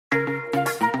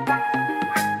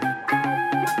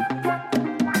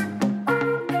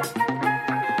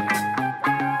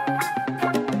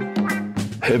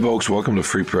Hey folks, welcome to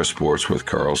Free Press Sports with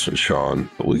Carlos and Sean.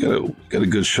 We got a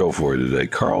good show for you today.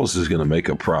 Carlos is going to make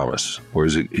a promise, or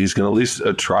he's going to at least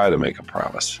try to make a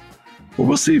promise. Well,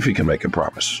 we'll see if he can make a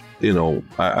promise. You know,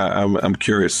 I'm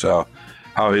curious how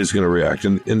he's going to react.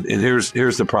 And here's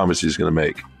the promise he's going to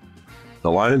make. The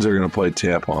Lions are going to play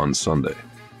Tampa on Sunday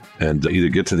and either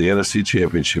get to the NFC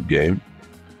Championship game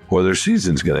or their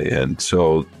season's going to end.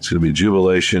 So it's going to be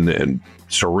jubilation and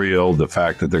surreal, the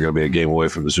fact that they're going to be a game away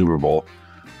from the Super Bowl.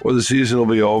 Or the season will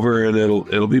be over and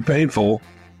it'll be painful.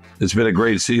 It's been a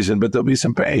great season, but there'll be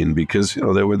some pain because, you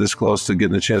know, they were this close to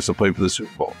getting a chance to play for the Super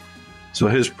Bowl. So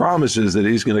his promise is that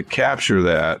he's going to capture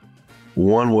that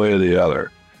one way or the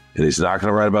other. And he's not going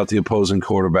to write about the opposing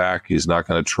quarterback. He's not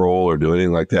going to troll or do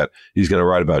anything like that. He's going to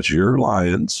write about your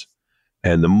Lions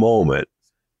and the moment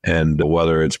and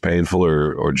whether it's painful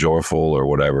or joyful or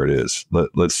whatever it is.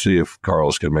 Let's see if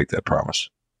Carlos can make that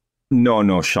promise.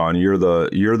 No, Sean, you're the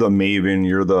maven,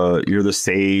 you're the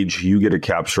sage. You get to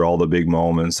capture all the big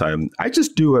moments. I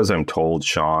just do as I'm told,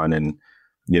 Sean, and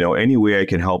you know, any way I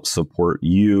can help support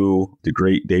you, the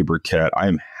great Dave Burkett,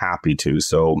 I'm happy to.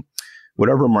 So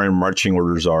whatever my marching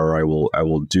orders are, I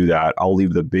will do that. I'll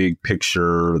leave the big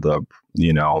picture, the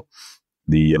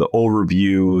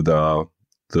overview,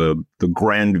 the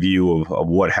grand view of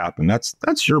what happened. That's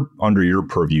under your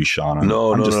purview, Sean.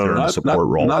 I'm just there in a support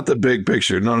role. Not the big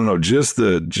picture. No. Just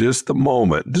the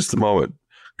moment. Just the moment.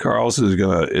 Carlos is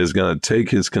gonna take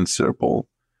his considerable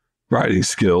writing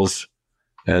skills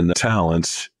and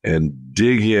talents and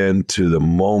dig into the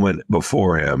moment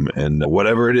before him and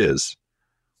whatever it is,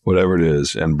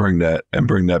 and bring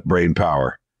that brain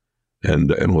power,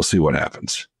 and we'll see what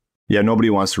happens. Yeah, nobody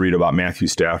wants to read about Matthew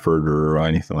Stafford or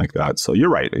anything like that. So you're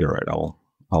right.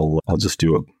 I'll just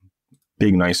do a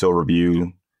big, nice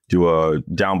overview, do a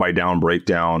down by down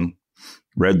breakdown,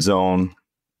 red zone,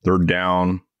 third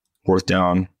down, fourth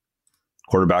down,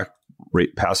 quarterback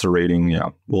passer rating. Yeah,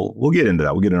 we'll get into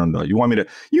that. We'll get into that. You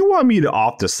want me to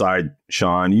off the side,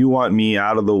 Sean? You want me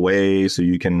out of the way so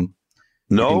you can.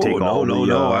 No. I want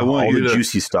all the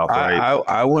juicy stuff, right?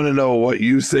 I want to know what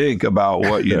you think about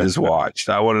what you just watched.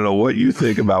 I want to know what you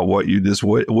think about what you just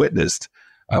witnessed.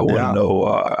 I want to know.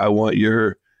 I want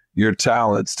your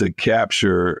talents to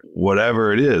capture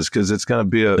whatever it is, because it's going to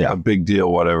be a big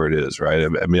deal, whatever it is, right?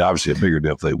 I mean, obviously a bigger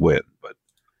deal if they win, but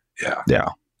yeah.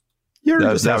 You're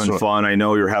just having fun. I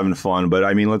know you're having fun, but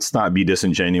I mean, let's not be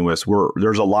disingenuous.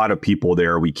 There's a lot of people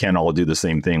there. We can't all do the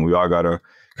same thing. We all got to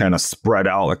kind of spread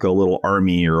out like a little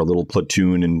army or a little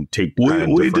platoon and take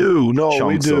we do.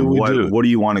 What do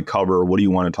you want to cover? What do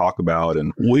you want to talk about?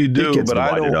 And we do, but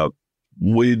I don't.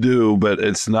 We do, but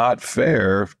it's not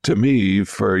fair to me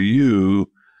for you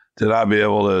to not be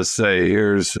able to say,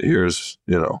 here's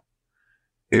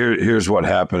what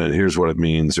happened and here's what it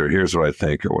means, or here's what I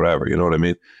think, or whatever. You know what I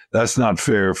mean? That's not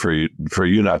fair for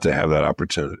you not to have that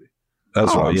opportunity.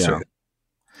 That's what I'm saying.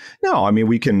 No, I mean,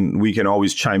 we can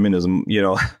always chime in as, you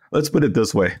know, let's put it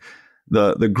this way.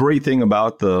 The great thing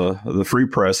about the free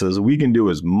press is we can do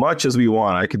as much as we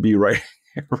want. I could be right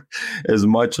as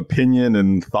much opinion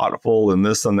and thoughtful and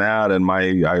this and that. And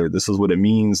this is what it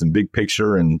means and big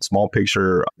picture and small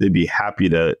picture. They'd be happy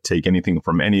to take anything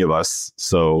from any of us.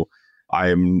 So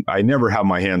I never have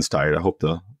my hands tied. I hope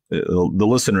the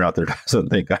listener out there doesn't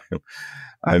think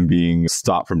I'm being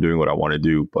stopped from doing what I want to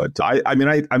do. But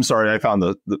I'm sorry. I found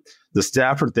the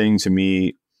Stafford thing to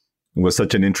me was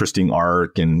such an interesting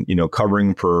arc, and, you know,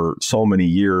 covering for so many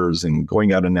years and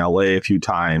going out in LA a few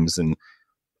times and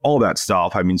all that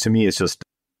stuff. I mean, to me, it's just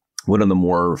one of the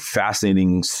more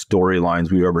fascinating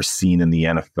storylines we've ever seen in the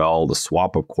NFL, the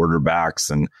swap of quarterbacks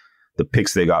and the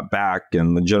picks they got back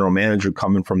and the general manager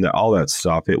coming from all that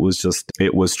stuff. It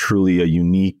was truly a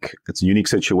unique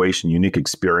situation, unique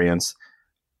experience.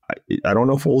 I don't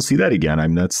know if we'll see that again. I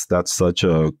mean, that's such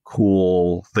a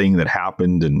cool thing that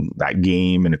happened in that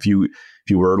game. And if you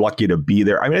were lucky to be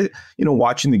there, I mean, you know,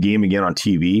 watching the game again on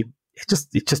TV, it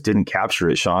just didn't capture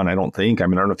it, Sean. I don't think. I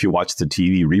mean, I don't know if you watched the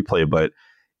TV replay, but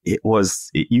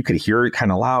you could hear it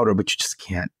kind of louder, but you just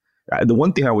can't. The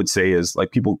one thing I would say is,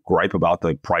 like, people gripe about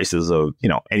the prices of, you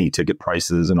know, any ticket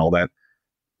prices and all that.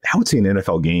 I would say an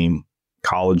NFL game,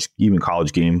 college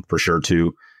game for sure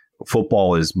too.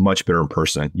 Football is much better in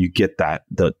person. You get that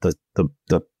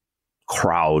the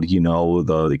crowd, you know,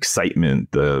 the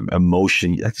excitement, the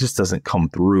emotion. That just doesn't come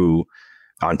through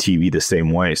on TV the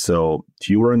same way. So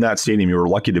if you were in that stadium, you were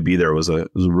lucky to be there. It was a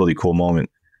really cool moment.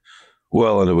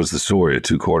 Well, and it was the story of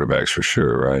two quarterbacks for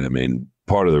sure, right? I mean,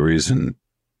 part of the reason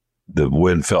the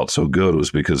win felt so good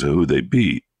was because of who they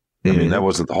beat. I mean, that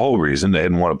wasn't the whole reason. They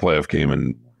hadn't won a playoff game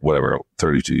in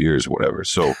 32 years or whatever.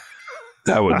 So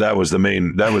That was the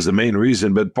main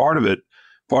reason. But part of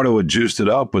what juiced it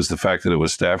up was the fact that it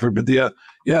was Stafford. But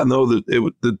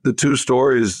the two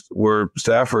stories were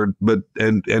Stafford,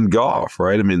 and Goff,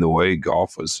 right? I mean, the way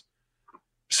Goff was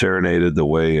serenaded, the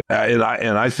way, and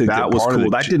I think that was cool.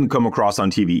 That didn't come across on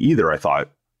TV either, I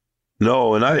thought.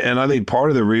 No, and I think part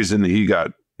of the reason he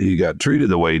got treated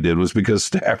the way he did was because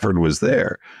Stafford was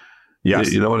there.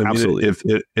 Yes, you know what I mean?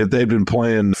 Absolutely. If they'd been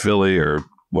playing Philly or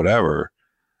whatever,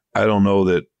 I don't know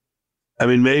that. I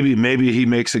mean, maybe he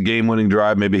makes a game-winning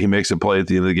drive. Maybe he makes a play at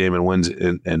the end of the game and wins,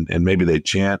 and maybe they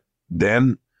chant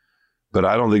then. But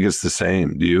I don't think it's the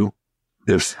same. Do you?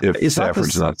 If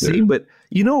Stafford's not there, same, but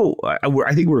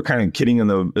I think we're kind of kidding in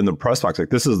the press box.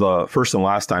 Like, this is the first and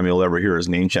last time you'll ever hear his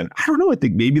name chant. I don't know. I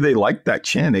think maybe they liked that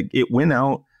chant. It went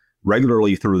out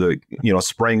regularly through the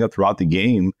spraying up throughout the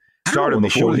game. Started when they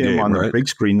showed him on right? the big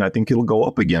screen. I think it'll go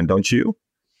up again. Don't you?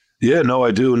 Yeah, no, I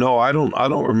do. No, I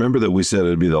don't remember that we said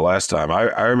it'd be the last time.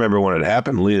 I remember when it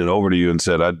happened, leaning over to you and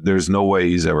said, "There's no way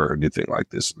he's ever heard anything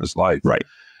like this in his life." Right.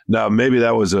 Now, maybe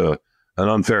that was an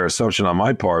unfair assumption on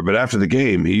my part, but after the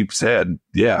game, he said,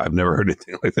 "Yeah, I've never heard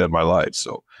anything like that in my life."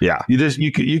 So yeah,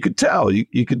 you could tell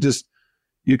you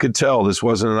could tell this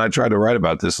wasn't. And I tried to write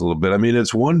about this a little bit. I mean,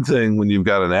 it's one thing when you've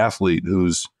got an athlete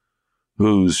who's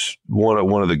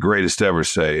one of the greatest ever,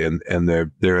 say, and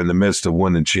they're in the midst of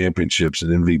winning championships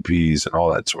and MVPs and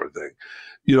all that sort of thing.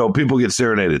 People get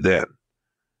serenaded then.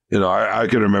 I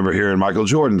can remember hearing Michael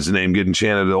Jordan's name getting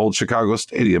chanted at Old Chicago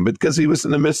Stadium, but because he was in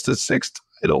the midst of 6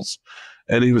 titles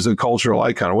and he was a cultural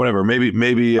icon or whatever.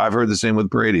 Maybe I've heard the same with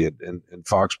Brady in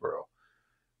Foxborough,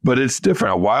 but it's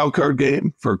different. A wild card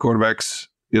game for quarterbacks,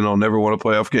 never won a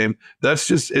playoff game. That's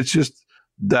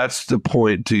the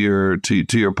point to your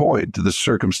point, to the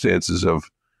circumstances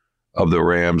of the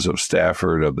Rams, of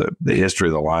Stafford, of the history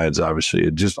of the Lions. Obviously,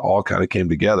 it just all kind of came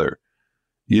together.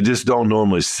 You just don't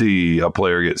normally see a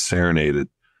player get serenaded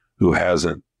who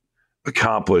hasn't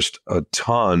accomplished a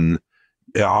ton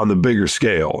on the bigger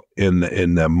scale in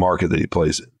the market that he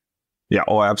plays in. Yeah.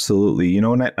 Oh, absolutely.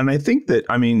 And I think that,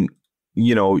 I mean,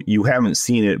 you haven't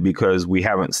seen it because we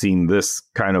haven't seen this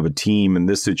kind of a team in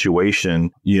this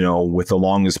situation, with the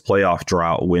longest playoff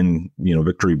drought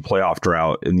victory playoff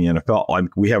drought in the NFL.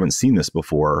 We haven't seen this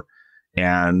before.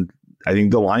 And I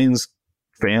think the Lions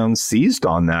fans seized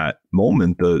on that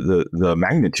moment, the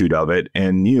magnitude of it,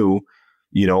 and knew,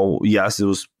 yes, it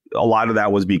was a lot of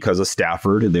that was because of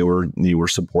Stafford, and they were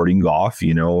supporting Goff,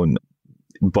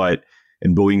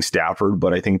 and booing Stafford,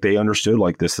 but I think they understood,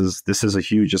 like, this is a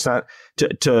huge. It's not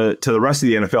to the rest of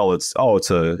the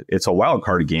NFL. It's a wild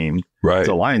card game, right?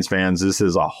 To Lions fans, this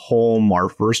is our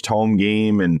first home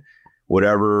game, and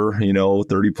whatever,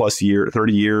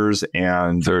 30 years,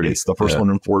 and 30, it's the first one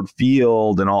in Ford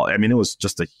Field and all. I mean, it was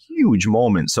just a huge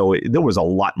moment. So there was a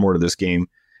lot more to this game.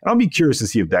 And I'll be curious to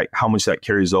see how much that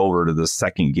carries over to the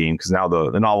second game, because now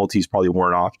the novelty's probably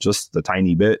worn off just a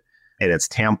tiny bit, and it's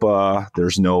Tampa.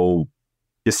 There's no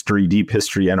deep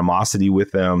history animosity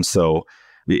with them, so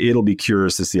it'll be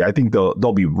curious to see. I think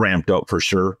they'll be ramped up for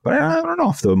sure, but I don't know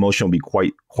if the emotion will be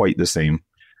quite the same.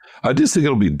 I just think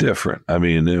it'll be different. I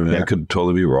mean, I could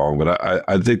totally be wrong, but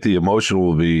I think the emotion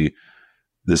will be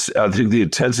this. I think the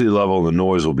intensity level and the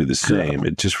noise will be the same,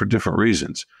 just for different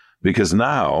reasons. Because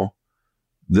now,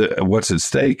 what's at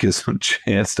stake is a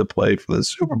chance to play for the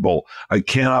Super Bowl. I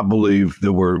cannot believe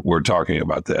that we're talking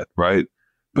about that, right?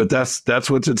 But that's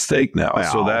what's at stake now.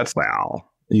 So that's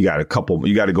you got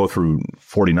to go through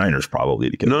 49ers probably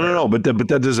to get no. But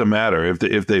that doesn't matter.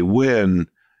 If they win,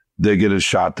 they get a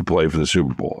shot to play for the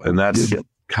Super Bowl, and that's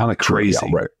kind of crazy.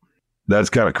 Yeah, right. That's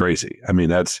kind of crazy. I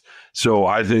mean, so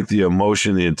I think the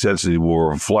emotion, the intensity will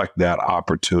reflect that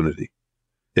opportunity.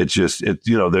 It's just there's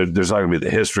not going to be the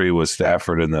history with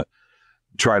Stafford and the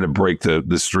trying to break the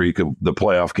streak of the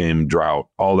playoff game drought,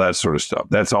 all that sort of stuff.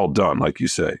 That's all done, like you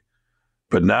say.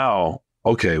 But now,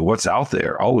 okay, what's out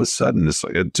there? All of a sudden, it's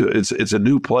like it's a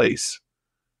new place,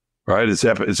 right? It's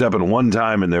happened one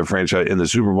time in their franchise in the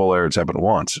Super Bowl era. It's happened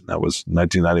once, and that was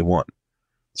 1991.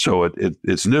 So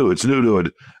it's new. It's new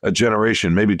to a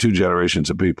generation, maybe 2 generations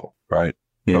of people, right?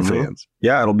 Of fans.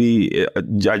 Yeah, it'll be.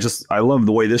 I love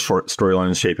the way this short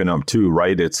storyline is shaping up too,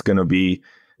 right? It's going to be,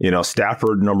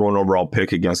 Stafford number 1 overall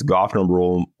pick against Goff number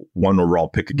 1 overall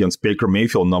pick against Baker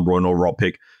Mayfield number 1 overall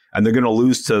pick. And they're going to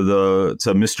lose to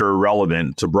Mr.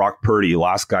 Irrelevant, to Brock Purdy,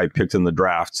 last guy picked in the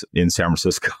draft in San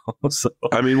Francisco. So,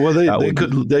 I mean, well, they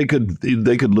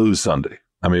could lose Sunday.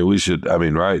 I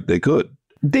mean, right? They could.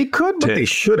 They could, but they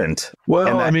shouldn't.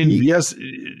 Well, I mean, yes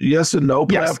and no.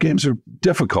 Playoff games are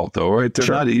difficult, though, right? They're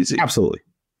not easy. Absolutely.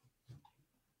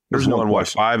 There's no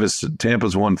question.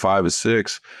 Tampa's won 5 of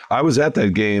 6. I was at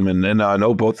that game, and I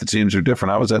know both the teams are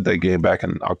different. I was at that game back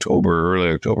in October, early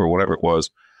October, whatever it was.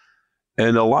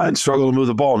 And the Lions struggled to move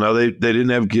the ball. Now, they didn't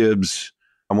have Gibbs.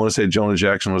 I want to say Jonah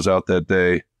Jackson was out that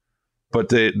day. But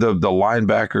the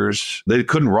linebackers, they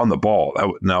couldn't run the ball.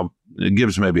 Now,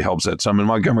 Gibbs maybe helps that some. And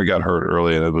Montgomery got hurt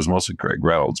early, and it was mostly Craig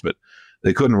Reynolds. But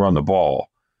they couldn't run the ball.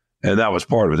 And that was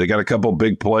part of it. They got a couple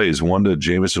big plays. One to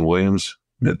Jamison Williams.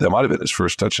 That might have been his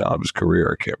first touchdown of his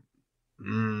career. I can't.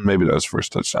 Maybe that was his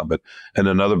first touchdown. And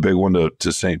another big one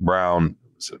to St. Brown.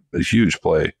 It was a huge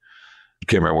play. I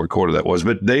can't remember what quarter that was.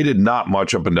 But they did not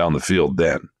much up and down the field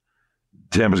then.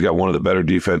 Tampa's got one of the better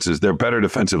defenses. They're better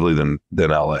defensively than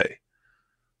L.A.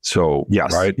 So,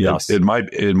 yes, right? Yes. It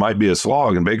might be a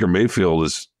slog, and Baker Mayfield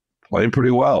is playing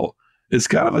pretty well. It's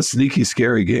kind of a sneaky,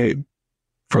 scary game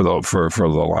for the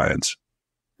Lions.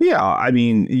 Yeah, I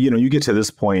mean, you get to this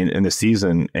point in the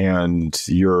season and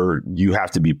you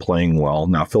have to be playing well.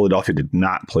 Now, Philadelphia did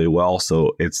not play well,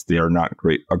 so they are not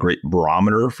a great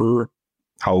barometer for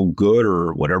how good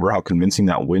or whatever, how convincing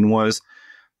that win was.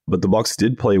 But the Bucs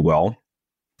did play well.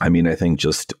 I mean, I think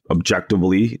just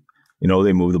objectively,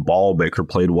 they moved the ball. Baker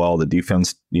played well. The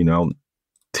defense,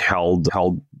 held.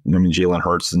 Jalen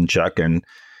Hurts in check, and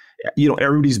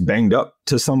everybody's banged up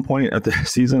to some point at the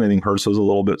season. I think Hurts was a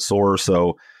little bit sore,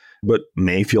 but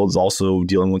Mayfield's also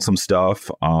dealing with some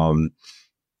stuff.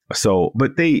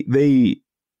 But they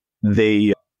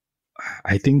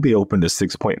I think they opened as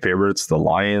 6-point favorites. The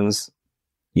Lions,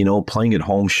 playing at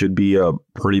home should be a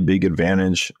pretty big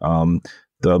advantage.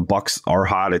 The Bucs are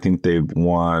hot. I think they've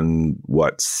won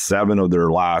 7 of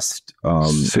their last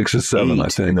 6 or 7, I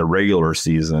think, in the regular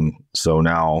season. So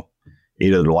now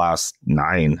 8 of the last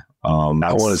 9. I want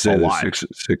to say they're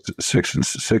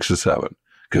 6 or 7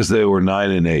 because they were 9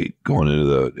 and 8 going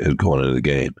into the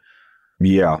game.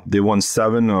 Yeah, they won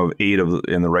 7 of 8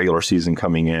 in the regular season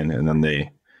coming in, and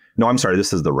then No, I'm sorry.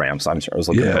 This is the Rams. I'm sorry. I was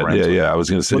looking at the Rams. Yeah. I was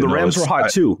going to say the Rams were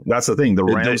hot too. That's the thing. The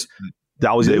Rams.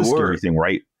 That was the scary thing,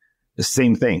 right? The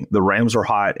same thing. The Rams are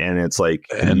hot, and it's like,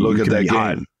 and look at that game,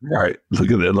 hot. Right?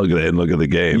 Look at it. And look at the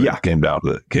game. Yeah, it came down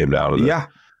to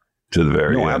to the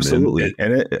very end. Absolutely.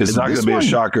 And it's not going to be a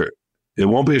shocker. It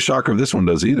won't be a shocker if this one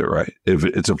does either, right? If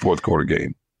it's a fourth quarter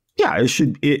game. Yeah, it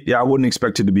should. I wouldn't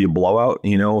expect it to be a blowout.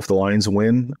 if the Lions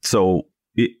win, so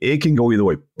it can go either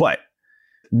way. But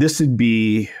this would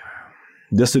be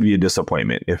a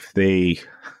disappointment if they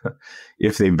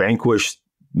vanquish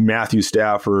Matthew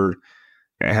Stafford.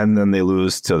 And then they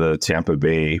lose to the Tampa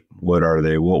Bay. What are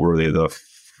they? What were they? The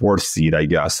 4th seed, I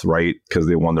guess, right? Because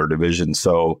they won their division.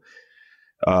 So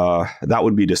that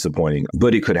would be disappointing.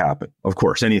 But it could happen. Of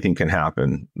course, anything can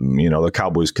happen. The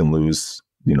Cowboys can lose.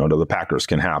 To the Packers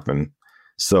can happen.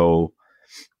 So,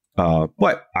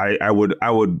 but I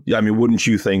mean, wouldn't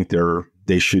you think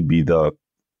they should be the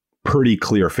pretty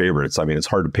clear favorites? I mean, it's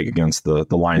hard to pick against the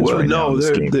Lions right now.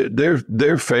 No,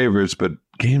 they're favorites, but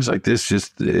games like this,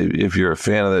 just if you're a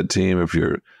fan of that team,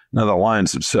 now the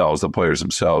Lions themselves, the players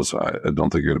themselves, I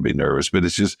don't think you're going to be nervous, but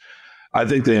it's just, I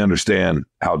think they understand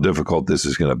how difficult this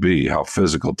is going to be, how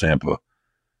physical Tampa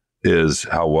is,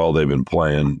 how well they've been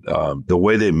playing, the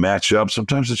way they match up.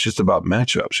 Sometimes it's just about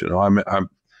matchups. I'm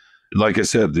like I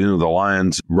said, the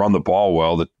Lions run the ball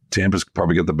well. The Tampa's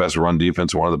probably got the best run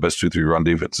defense, one of the best 2-3 run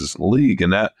defenses in the league,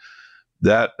 and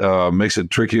that makes it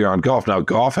trickier on Goff. Now,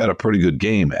 Goff had a pretty good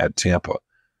game at Tampa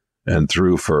and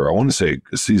threw for, I want to say,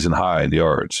 a season high in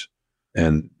yards.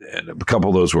 And a couple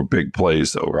of those were big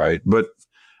plays, though, right? But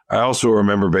I also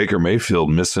remember Baker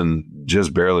Mayfield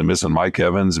just barely missing Mike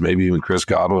Evans, maybe even Chris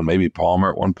Godwin, maybe Palmer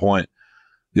at one point.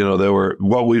 They were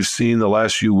what we've seen the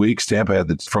last few weeks. Tampa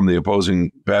had from the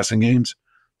opposing passing games.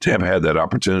 Tampa had that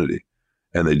opportunity,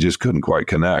 and they just couldn't quite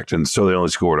connect. And so they only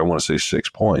scored, I want to say, 6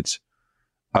 points.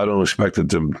 I don't expect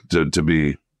it to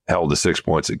be held to 6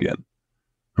 points again.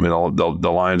 I mean,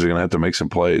 the Lions are going to have to make some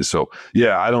plays. So,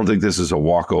 yeah, I don't think this is a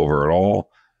walkover at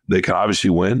all. They can obviously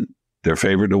win. They're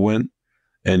favored to win.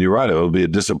 And you're right, it will be a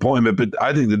disappointment. But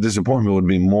I think the disappointment would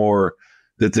be more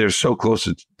that they're so close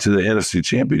to the NFC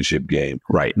Championship game.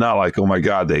 Right. Not like, oh, my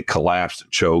God, they collapsed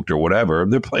and choked or whatever.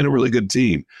 They're playing a really good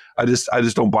team. I just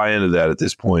don't buy into that at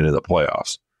this point in the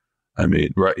playoffs. I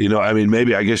mean, right?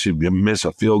 Maybe I guess you miss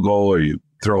a field goal or you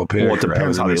throw a pick. Well, it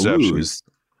depends how they lose.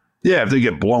 Yeah, if they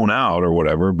get blown out or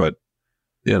whatever, but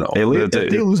if they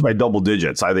lose by double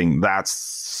digits, I think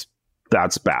that's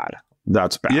bad.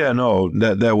 That's bad. Yeah, no,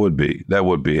 that would be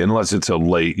unless it's a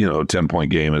late,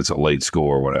 10-point game and it's a late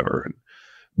score or whatever.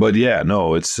 But yeah,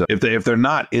 no, it's if they're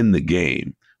not in the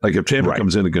game, like if Tampa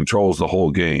comes in and controls the whole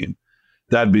game,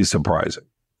 that'd be surprising.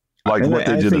 Like what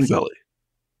they did to Philly.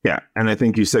 Yeah, and I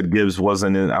think you said Gibbs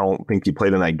wasn't in. I don't think he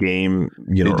played in that game,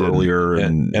 earlier.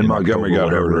 And Montgomery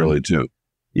got hurt early too.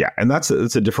 Yeah, and it's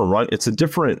a different run. It's a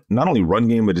different, not only run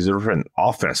game, but it's a different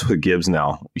offense with Gibbs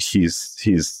now. He's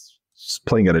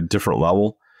playing at a different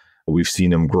level. We've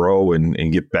seen him grow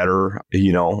and get better.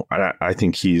 I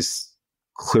think he's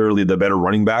clearly the better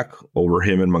running back over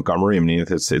him and Montgomery. I mean,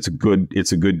 it's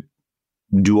a good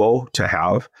duo to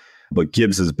have, but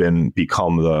Gibbs has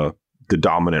become the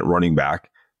dominant running back,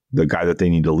 the guy that they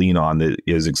need to lean on, that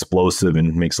is explosive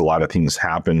and makes a lot of things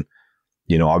happen.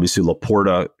 Obviously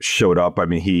Laporta showed up. I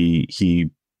mean, he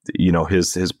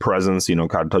his presence,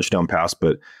 caught a touchdown pass,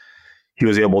 but he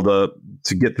was able to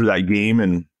get through that game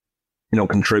and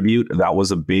contribute. That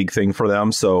was a big thing for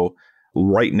them. So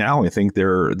right now, I think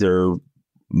the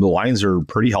Lions are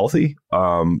pretty healthy.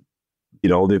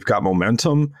 They've got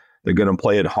momentum. They're going to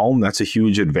play at home. That's a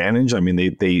huge advantage. I mean,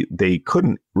 they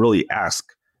couldn't really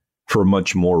ask for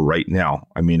much more right now.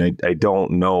 I mean, I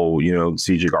don't know,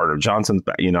 CJ Gardner-Johnson's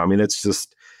back, it's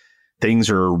just things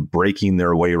are breaking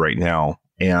their way right now.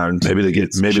 And maybe they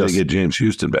get James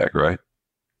Houston back, right?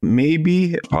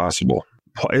 Maybe possible.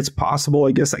 It's possible.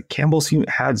 I guess Campbell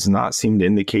has not seemed to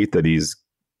indicate that he's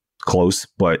close,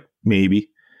 but maybe.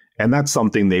 And that's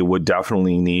something they would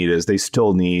definitely need, is they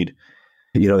still need,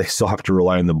 they still have to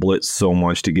rely on the blitz so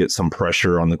much to get some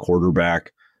pressure on the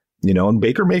quarterback, and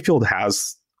Baker Mayfield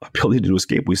has ability to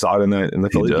escape. We saw it in the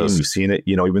Philly game. We've seen it,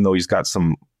 even though he's got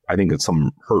some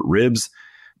hurt ribs,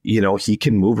 he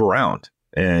can move around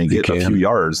and get a few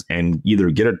yards and either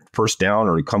get a first down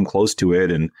or come close to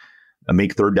it and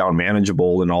make third down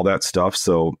manageable and all that stuff.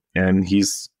 So, and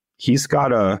he's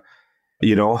got I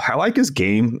like his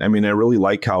game. I mean, I really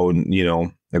like how,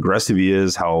 aggressive he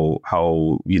is, how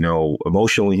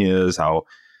emotional he is, how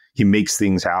he makes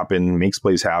things happen, makes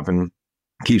plays happen,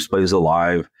 keeps plays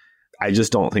alive. I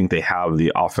just don't think they have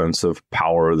the offensive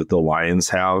power that the Lions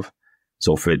have.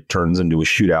 So if it turns into a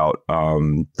shootout,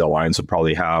 the Lions would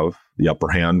probably have the upper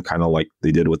hand, kind of like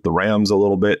they did with the Rams a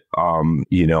little bit.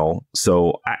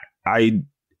 So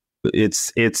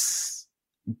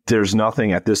there's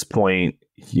nothing at this point.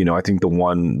 I think the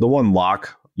one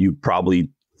lock you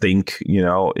probably think,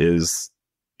 is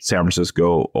San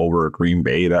Francisco over Green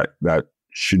Bay. That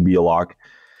should be a lock.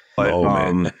 But,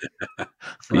 man.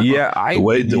 Yeah, the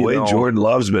way Jordan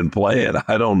Love's been playing,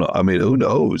 I don't know. I mean, who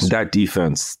knows? That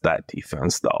defense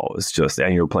though is just,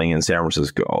 and you're playing in San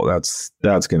Francisco.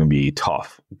 That's going to be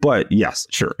tough. But yes,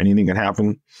 sure, anything can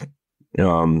happen.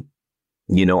 I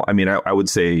mean, I would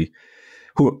say,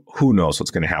 who knows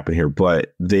what's going to happen here?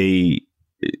 But the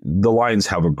Lions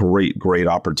have a great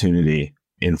opportunity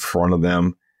in front of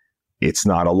them. It's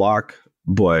not a lock,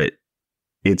 but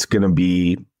it's going to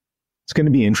be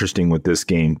interesting with this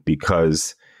game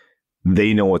because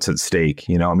they know what's at stake.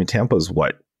 I mean, Tampa's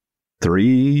 3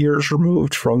 years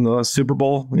removed from the Super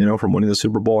Bowl, from winning the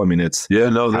Super Bowl. I mean,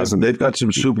 they've got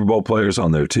some Super Bowl players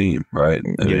on their team, right?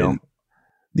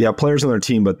 Players on their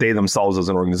team, but they themselves as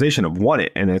an organization have won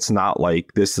it. And it's not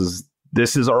like this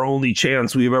is our only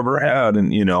chance we've ever had.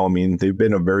 And, I mean, they've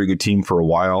been a very good team for a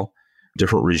while,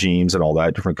 different regimes and all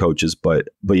that, different coaches. But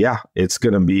yeah, it's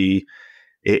going to be,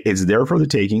 it's there for the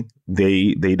taking.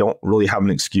 They don't really have an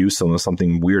excuse unless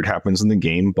something weird happens in the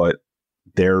game, but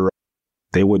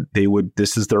they would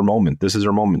this is their moment. This is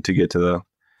their moment to get to the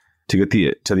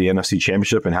NFC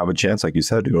Championship and have a chance, like you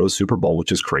said, to go to the Super Bowl,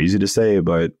 which is crazy to say,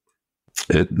 but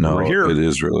it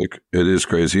is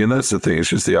crazy. And that's the thing. It's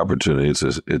just the opportunity. It's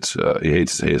you hate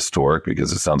to say historic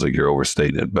because it sounds like you're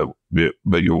overstating it, but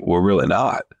we're really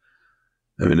not.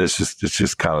 I mean, it's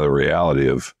just kind of the reality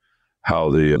of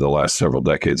how the last several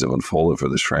decades have unfolded for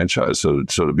this franchise. So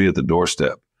to be at the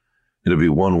doorstep, it'll be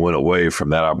one win away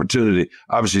from that opportunity.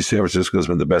 Obviously, San Francisco has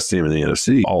been the best team in the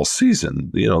NFC all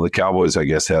season. The Cowboys, I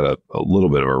guess, had a little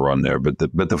bit of a run there, but the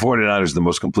 49ers are the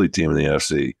most complete team in the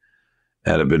NFC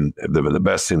and they've been the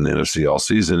best team in the NFC all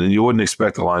season. And you wouldn't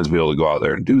expect the Lions to be able to go out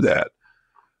there and do that,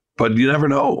 but you never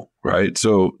know, right?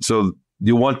 So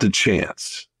you want the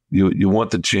chance. You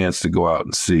want the chance to go out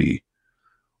and see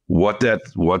what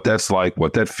that's like,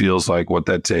 what that feels like, what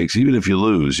that takes. Even if you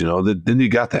lose, then you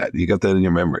got that in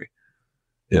your memory.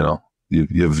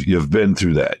 You've been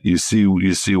through that. You see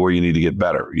where you need to get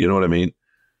better. You know what I mean?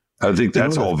 I think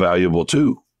that's all valuable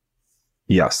too.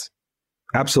 Yes,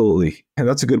 absolutely. And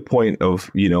that's a good point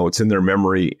of, it's in their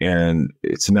memory and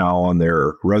it's now on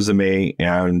their resume.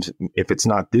 And if it's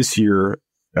not this year,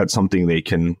 that's something they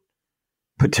can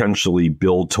potentially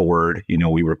build toward.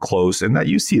 We were close, and that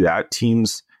you see that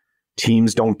teams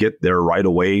don't get there right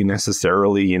away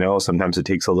necessarily. Sometimes it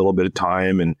takes a little bit of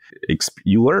time, and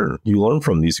you learn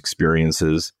from these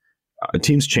experiences.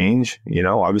 teams change.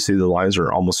 Obviously the Lions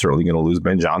are almost certainly going to lose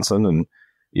Ben Johnson, and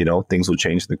things will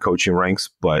change in the coaching ranks.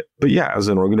 But yeah, as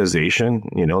an organization,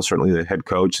 certainly the head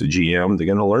coach, the GM, they're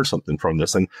going to learn something from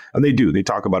this, and they do. They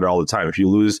talk about it all the time. If you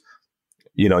lose,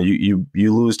 you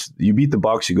lose, you beat the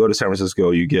Bucs, you go to San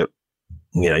Francisco, you get,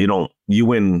 you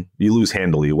win, you lose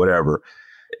handily, whatever.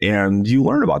 And you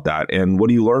learn about that. And what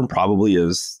do you learn probably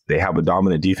is they have a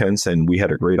dominant defense and we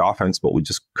had a great offense, but we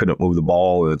just couldn't move the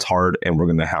ball. And it's hard. And we're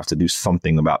going to have to do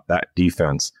something about that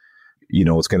defense.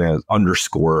 It's going to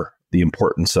underscore the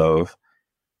importance of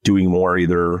doing more,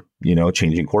 either,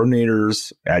 changing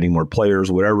coordinators, adding more players,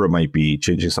 whatever it might be,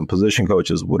 changing some position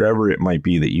coaches, whatever it might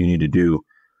be that you need to do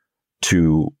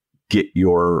to get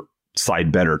your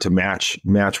side better, to match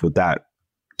what that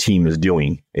team is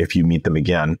doing if you meet them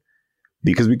again.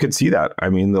 Because we could see that.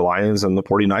 I mean, the Lions and the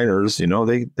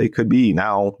 49ers, they could be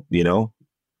now,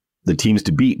 the teams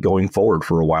to beat going forward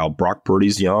for a while. Brock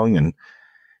Purdy's young. And,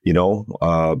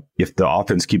 if the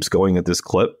offense keeps going at this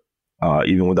clip,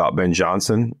 even without Ben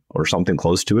Johnson or something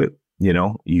close to it,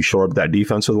 you shore up that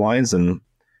defense with the Lions and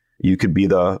you could be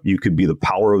the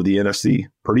power of the NFC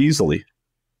pretty easily.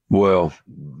 Well,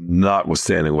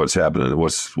 notwithstanding what's happening,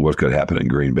 what could happen in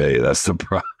Green Bay, that's the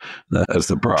problem.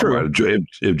 Right?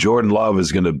 If Jordan Love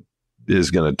is going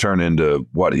to turn into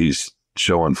what he's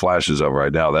showing flashes of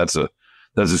right now, that's a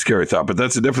scary thought. But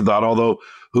that's a different thought. Although,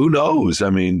 who knows? I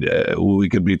mean, we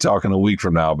could be talking a week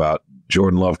from now about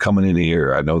Jordan Love coming in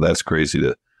here. I know that's crazy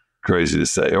to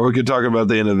say. Or we could talk about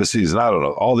the end of the season. I don't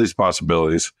know. All these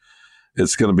possibilities.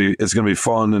 It's going to be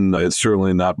fun, and it's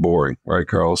certainly not boring, right,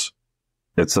 Carlos?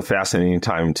 It's a fascinating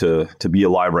time to be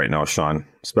alive right now, Sean,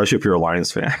 especially if you're a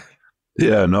Lions fan.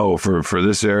 Yeah, no, for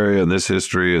this area and this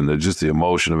history and just the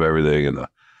emotion of everything, and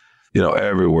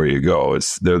everywhere you go,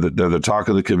 they're the talk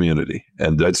of the community,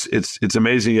 and it's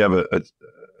amazing. You have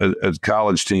a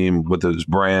college team with this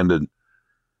brand and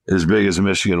as big as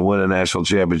Michigan win a national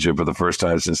championship for the first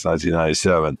time since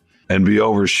 1997 and be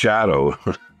overshadowed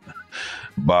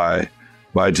by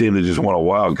a team that just won a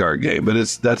wild card game. But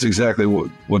that's exactly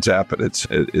what's happened.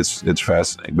 It's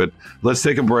fascinating. But let's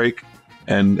take a break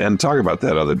and talk about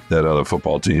that other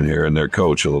football team here and their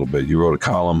coach a little bit. You wrote a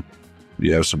column.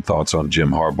 You have some thoughts on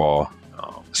Jim Harbaugh,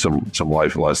 some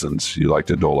life lessons. You like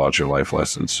to dole out your life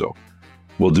lessons. So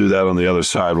we'll do that on the other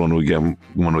side when we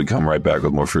come right back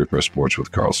with more Free Press Sports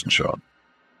with Carlson Sean.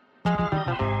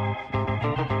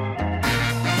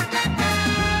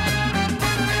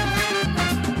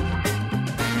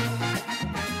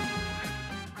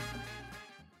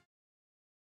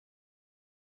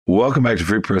 Welcome back to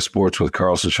Free Press Sports with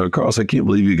Carlson Sean. Carlos, I can't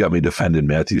believe you got me defending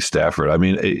Matthew Stafford. I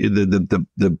mean,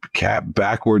 the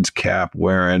backwards cap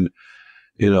wearing,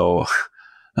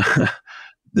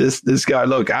 this guy.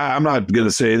 Look, I'm not going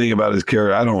to say anything about his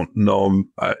character. I don't know him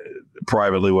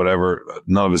privately, whatever.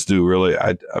 None of us do, really.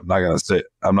 I'm not going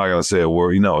to say a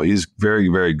word. He's very,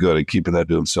 very good at keeping that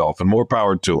to himself, and more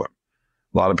power to him.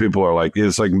 A lot of people are like,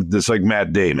 it's like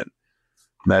Matt Damon.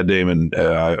 Matt Damon,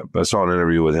 I saw an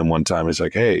interview with him one time. He's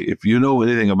like, hey, if you know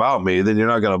anything about me, then you're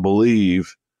not going to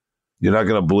believe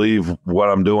what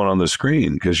I'm doing on the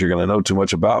screen, because you're going to know too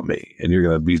much about me, and you're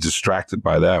going to be distracted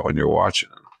by that when you're watching.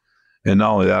 And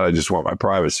not only that, I just want my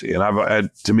privacy.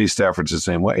 And to me, Stafford's the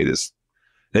same way.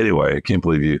 Anyway, I can't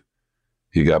believe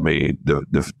you got me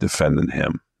defending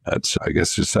him. That's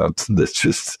just how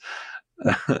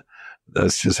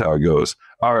it goes.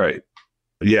 All right.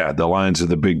 Yeah, the Lions are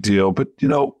the big deal. But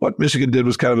what Michigan did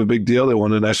was kind of a big deal. They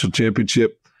won the national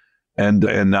championship. And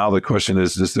now the question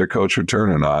is, does their coach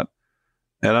return or not?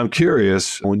 And I'm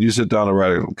curious, when you sit down to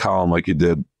write a column like you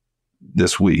did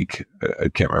this week, I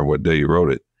can't remember what day you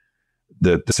wrote it,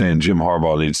 that saying Jim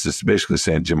Harbaugh needs to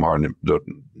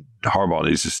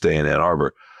stay in Ann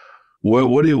Arbor.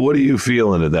 What are you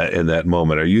feeling in that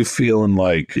moment? Are you feeling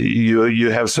like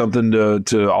you have something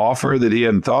to offer that he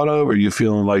hadn't thought of? Or are you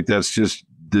feeling like that's just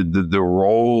the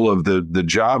role of the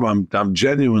job? I'm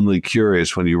genuinely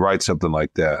curious when you write something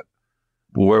like that,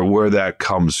 where that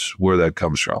comes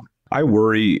from. I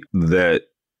worry that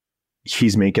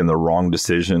he's making the wrong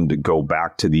decision to go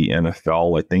back to the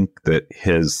NFL. I think that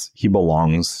he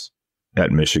belongs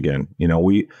at Michigan.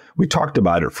 We talked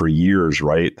about it for years,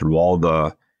 right? Through all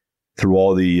the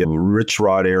Rich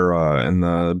Rod era and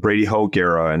the Brady Hoke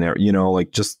era, and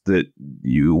just that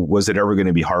was it ever going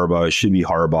to be Harbaugh? It should be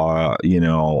Harbaugh.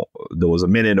 There was a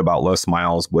minute about Les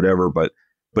Miles, whatever, but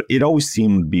it always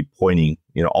seemed to be pointing.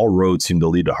 All roads seem to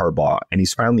lead to Harbaugh, and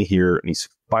he's finally here, and he's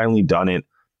finally done it.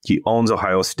 He owns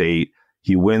Ohio State.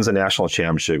 He wins a national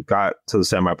championship. Got to the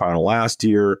semifinal last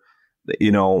year.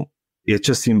 It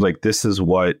just seems like this is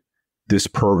what this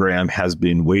program has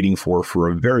been waiting for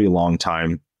a very long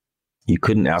time. You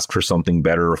couldn't ask for something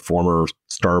better, a former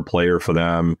star player for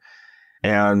them.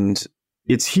 And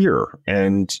it's here.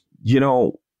 And,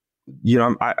 I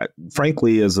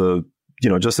frankly, as a,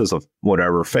 just as a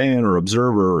whatever fan or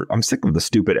observer, I'm sick of the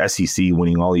stupid SEC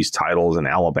winning all these titles and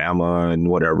Alabama and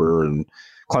whatever and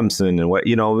Clemson and what,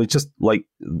 it's just like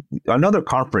another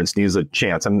conference needs a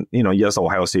chance. And, yes,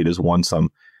 Ohio State has won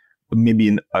some,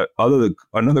 maybe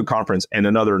another conference and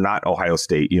another not Ohio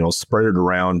State, spread it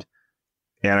around.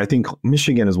 And I think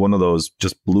Michigan is one of those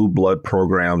just blue blood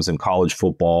programs in college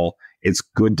football. It's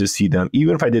good to see them,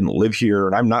 even if I didn't live here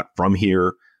and I'm not from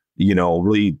here,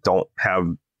 really don't have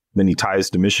many ties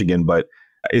to Michigan, but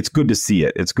it's good to see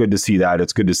it. It's good to see that.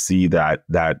 It's good to see that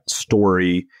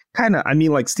story. Kind of,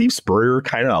 like Steve Spurrier,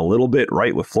 kind of a little bit,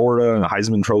 right, with Florida and a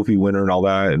Heisman Trophy winner and all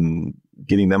that, and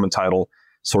getting them a title,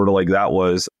 sort of like that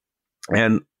was.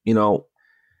 And,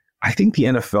 I think the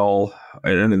NFL,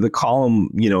 and the column,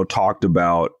 talked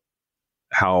about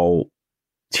how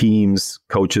teams,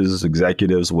 coaches,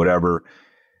 executives, whatever,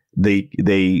 they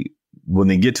when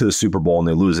they get to the Super Bowl and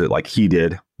they lose it, like he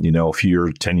did, a few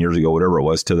years, 10 years ago, whatever it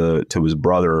was, to his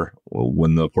brother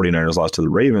when the 49ers lost to the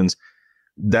Ravens,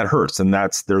 that hurts. And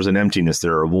there's an emptiness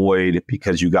there, a void,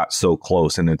 because you got so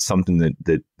close. And it's something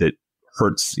that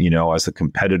hurts, as a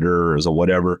competitor, as a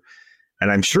whatever.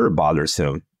 And I'm sure it bothers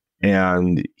him.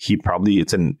 And he probably,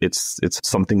 it's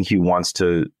something he wants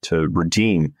to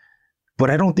redeem,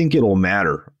 but I don't think it'll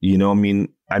matter.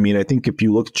 I think if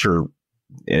you look at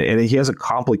and he has a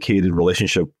complicated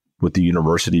relationship with the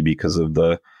university because of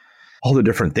all the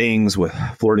different things with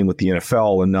flirting with the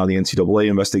NFL and now the NCAA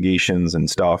investigations and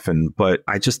stuff. But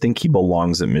I just think he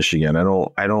belongs at Michigan.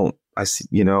 I see,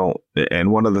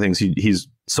 and one of the things he's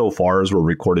so far as we're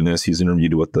recording this, he's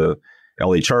interviewed with the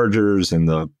LA Chargers and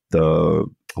the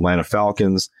Atlanta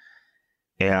Falcons,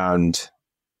 and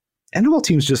NFL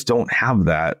teams just don't have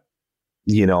that,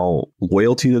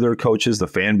 loyalty to their coaches. The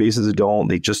fan bases don't.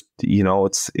 They just,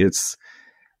 it's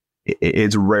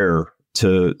rare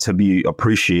to be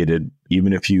appreciated.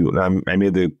 Even if I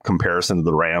made the comparison to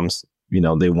the Rams.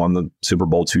 They won the Super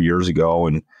Bowl 2 years ago,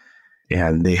 and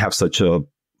they have such a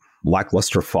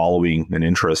lackluster following and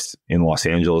interest in Los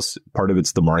Angeles. Part of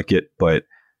it's the market, but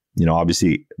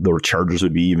obviously the Chargers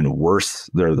would be even worse.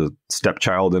 They're the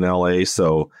stepchild in LA.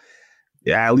 So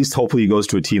yeah, at least hopefully he goes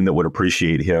to a team that would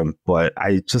appreciate him. But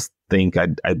I just think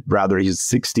I'd rather, he's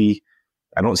 60.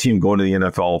 I don't see him going to the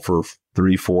NFL for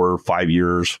 3, 4, 5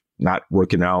 years, not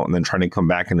working out, and then trying to come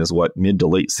back in his mid to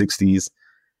late 60s,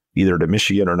 either to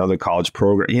Michigan or another college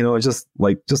program. It's just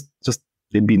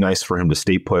it'd be nice for him to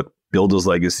stay put, build his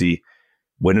legacy,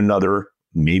 win another,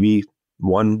 maybe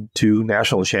 1, 2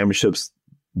 national championships.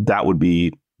 That would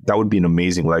be an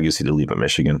amazing legacy to leave at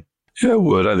Michigan. Yeah, it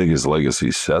would. I think his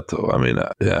legacy's set, though.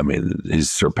 He's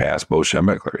surpassed Bo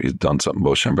Schembechler. He's done something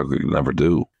Bo Schembechler could never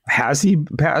do. Has he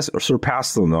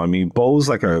surpassed them, though? Bo's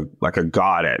like a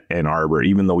god at Ann Arbor,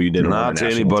 even though we didn't. Not to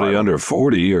anybody under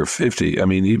 40 or 50.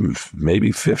 Even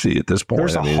maybe 50 at this point.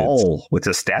 There's a hall with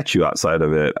a statue outside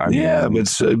of it.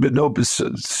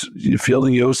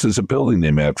 Fielding Yost is a building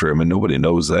named after him, and nobody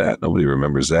knows that. Nobody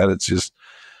remembers that. It's just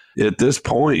at this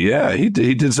point, yeah, he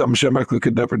did something Schembechler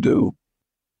could never do.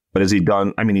 But has he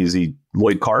done? Is he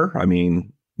Lloyd Carr?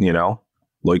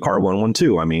 Lloyd Carr won 1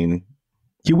 too.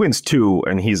 He wins 2,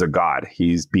 and he's a god.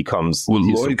 He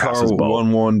Lloyd Carr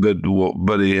won 1,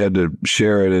 but he had to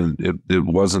share it, and it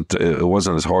wasn't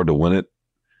as hard to win it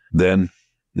then,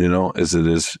 as it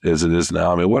is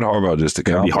now. What Harbaugh just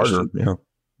accomplished? It'd be harder,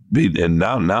 yeah. And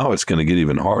now it's going to get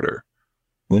even harder,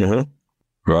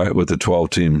 right? With the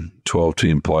 12-team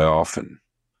playoff, and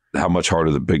how much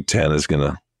harder the Big Ten is going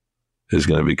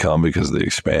to become because of the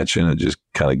expansion and just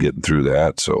kind of getting through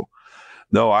that. So,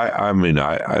 no, I don't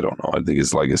know. I think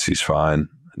his legacy's fine.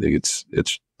 I think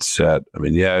it's set.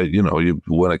 You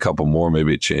win a couple more,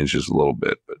 maybe it changes a little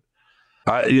bit.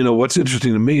 But what's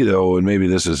interesting to me, though, and maybe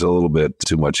this is a little bit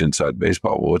too much inside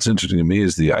baseball, but what's interesting to me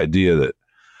is the idea that,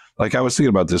 I was thinking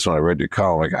about this when I read your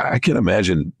column. I can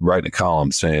imagine writing a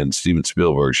column saying Steven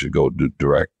Spielberg should go do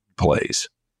direct plays.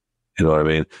 You know what I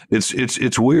mean?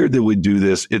 It's weird that we do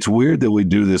this. It's weird that we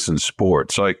do this in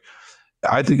sports.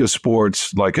 I think of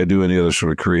sports like I do any other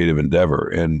sort of creative endeavor,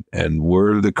 and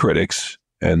we're the critics,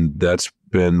 and that's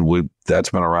been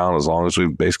around as long as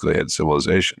we've basically had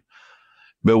civilization.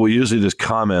 But we usually just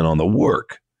comment on the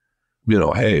work.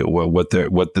 Hey,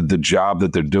 the job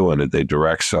that they're doing, that they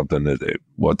direct something,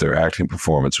 what their acting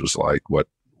performance was like,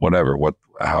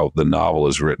 how the novel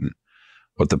is written,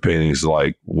 what the painting is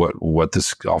like, what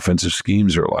the offensive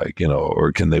schemes are like,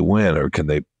 or can they win, or can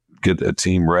they get a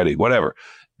team ready, whatever.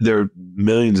 there are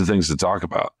millions of things to talk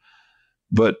about.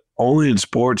 But only in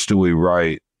sports do we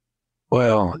write,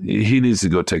 well, he needs to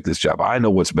go take this job. I know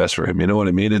what's best for him. You know what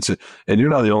I mean? And you're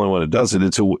not the only one that does it.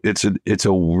 It's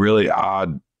a really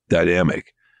odd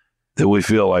dynamic that we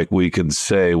feel like we can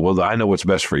say, well, I know what's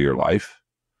best for your life.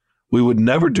 We would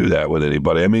never do that with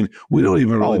anybody. I mean, we don't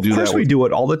even really do that. Of course we do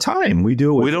it all the time. We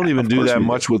do it. We don't even do that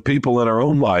much with people in our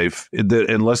own life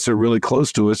unless they're really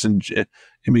close to us. And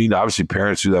I mean, obviously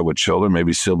parents do that with children.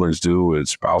 Maybe siblings do with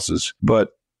spouses.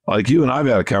 But like you and I've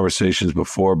had conversations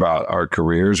before about our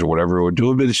careers or whatever we're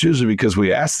doing, but it's usually because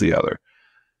we ask the other.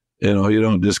 You know, you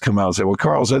don't just come out and say, well,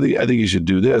 Carlos, I think you should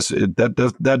do this.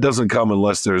 That doesn't come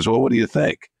unless there's, well, what do you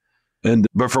think?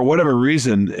 But for whatever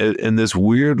reason, in this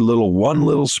weird one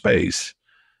little space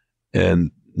and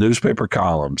newspaper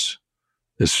columns,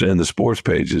 in the sports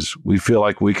pages, we feel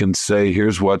like we can say,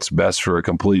 here's what's best for a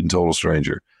complete and total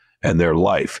stranger and their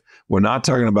life. We're not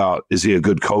talking about, is he a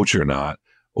good coach or not?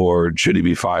 Or should he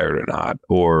be fired or not?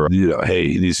 Or, you know,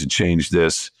 hey, he needs to change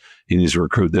this. He needs to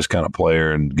recruit this kind of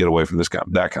player and get away from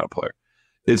that kind of player.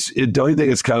 Don't you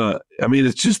think it's kind of, I mean,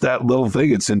 it's just that little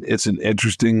thing. It's an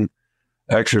interesting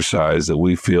exercise that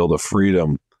we feel the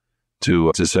freedom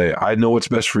to say, I know what's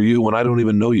best for you when I don't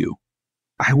even know you.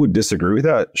 I would disagree with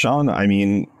that, Sean. I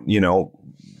mean, you know,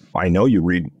 I know you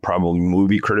read probably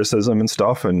movie criticism and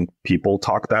stuff, and people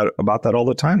talk about that all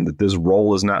the time, that this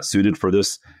role is not suited for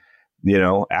this, you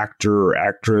know, actor or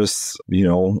actress, you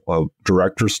know, a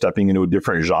director stepping into a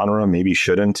different genre, maybe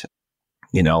shouldn't.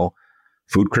 You know,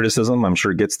 food criticism, I'm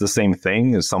sure gets the same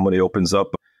thing as somebody opens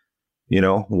up, you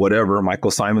know, whatever.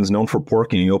 Michael Simon's known for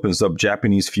pork and he opens up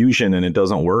Japanese fusion and it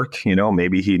doesn't work. You know,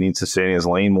 maybe he needs to stay in his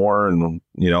lane more. And,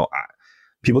 you know,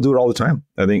 people do it all the time.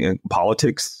 I think in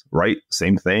politics, right?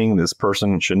 Same thing. This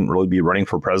person shouldn't really be running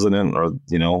for president or,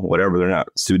 you know, whatever. They're not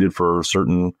suited for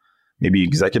certain, maybe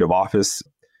executive office.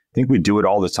 I think we do it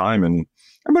all the time.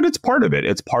 But it's part of it.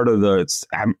 It's part of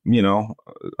you know,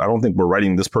 I don't think we're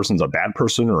writing this person's a bad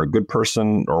person or a good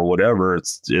person or whatever.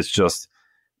 It's just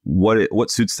what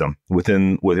suits them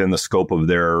within the scope of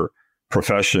their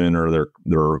profession or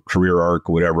their career arc,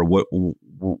 or whatever. What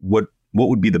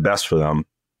would be the best for them?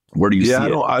 Where do you see it?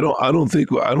 I don't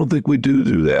think we do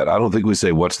that. I don't think we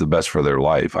say what's the best for their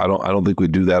life. I don't think we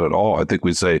do that at all. I think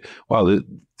we say, wow,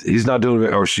 he's not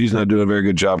doing or she's not doing a very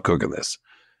good job cooking this,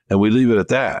 and we leave it at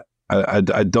that. I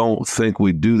don't think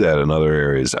we do that in other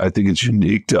areas. I think it's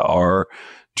unique to our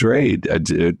trade.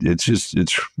 It's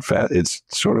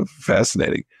sort of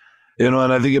fascinating, you know.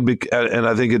 And I think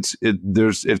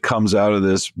it comes out of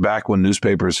this back when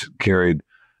newspapers carried.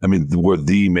 I mean, were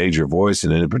the major voice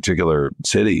in any particular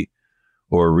city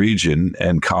or region,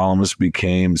 and columnists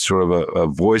became sort of a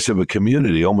voice of a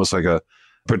community, almost like a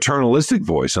paternalistic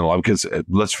voice. And a lot of kids,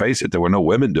 let's face it, there were no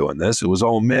women doing this; it was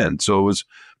all men. So it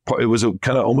was a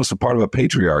kind of almost a part of a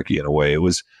patriarchy in a way. It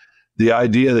was the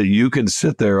idea that you can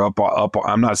sit there up.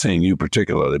 I'm not saying you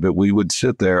particularly, but we would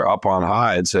sit there up on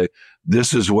high and say,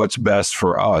 this is what's best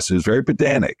for us. It was very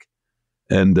pedantic.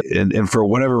 And for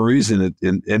whatever reason,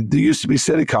 and there used to be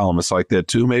city columnists like that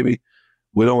too, maybe.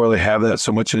 We don't really have that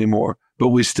so much anymore, but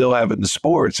we still have it in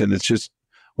sports. And it's just,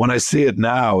 when I see it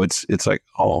now, it's like,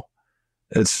 oh,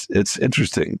 it's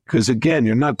interesting. Because again,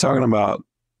 you're not talking about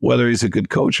whether he's a good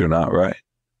coach or not, right?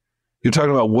 You're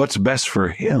talking about what's best for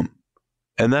him.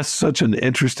 And that's such an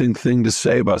interesting thing to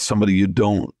say about somebody you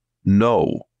don't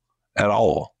know at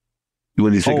all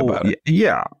when you think about it.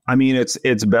 Yeah. I mean, it's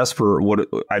best for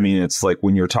it's like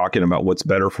when you're talking about what's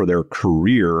better for their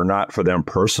career, not for them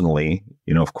personally,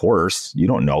 you know, of course, you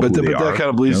don't know who they are. But that kind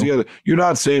of bleeds together. You're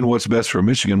not saying what's best for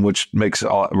Michigan, which makes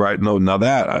right. No, now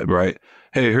that, right.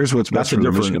 Hey, here's what's best for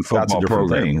the Michigan football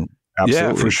program. Thing. Absolutely.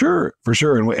 Yeah, for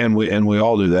sure. And we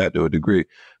all do that to a degree.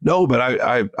 No, but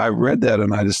I read that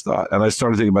and I just thought, and I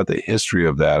started thinking about the history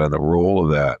of that and the role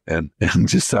of that and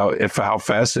just how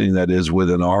fascinating that is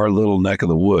within our little neck of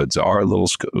the woods, our little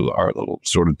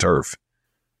sort of turf.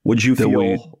 Would you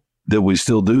feel that we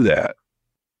still do that?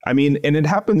 I mean, and it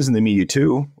happens in the media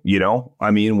too, you know,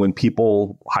 I mean, when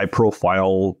people, high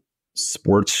profile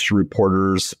sports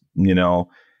reporters, you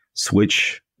know,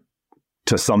 switch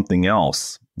to something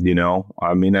else. You know,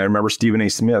 I mean, I remember Stephen A.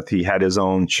 Smith, he had his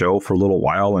own show for a little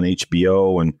while on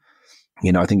HBO. And,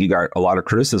 you know, I think he got a lot of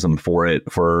criticism for it,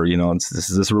 for, you know,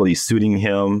 is this really suiting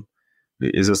him?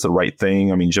 Is this the right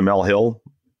thing? I mean, Jamel Hill,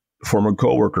 former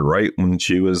coworker, right? When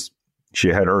she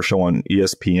had her show on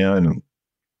ESPN, and,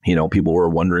 you know, people were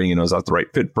wondering, you know, is that the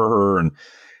right fit for her?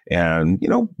 And, you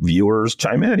know, viewers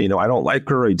chime in, you know, I don't like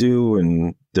her, I do.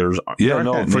 And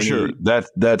for sure.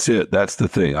 That's it. That's the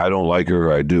thing. I don't like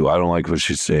her, I do. I don't like what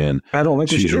she's saying. I don't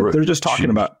like what she's They're just talking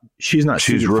about she's not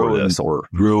she's suited for this, or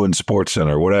ruined Sports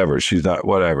Center, whatever. She's not,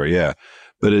 whatever. Yeah.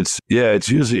 But it's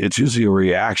usually a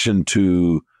reaction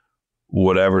to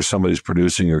whatever somebody's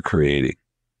producing or creating.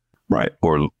 Right.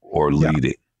 Or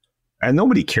leading. And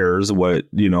nobody cares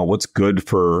what's good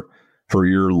for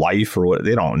your life or what,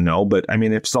 they don't know. But I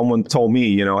mean, if someone told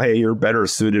me, hey, you're better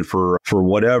suited for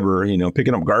whatever,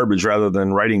 picking up garbage rather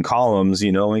than writing columns,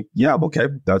 like, yeah, okay,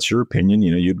 that's your opinion.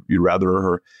 You'd rather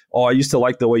her, oh, I used to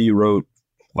like the way you wrote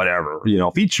whatever,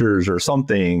 features or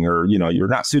something, or, you're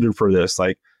not suited for this.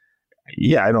 Like,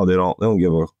 yeah, I know they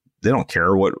don't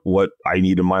care what I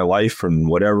need in my life and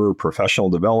whatever professional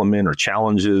development or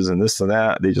challenges and this and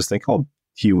that. They just think, oh,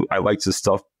 I liked his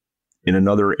stuff in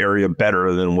another area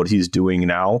better than what he's doing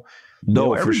now.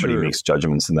 No, everybody makes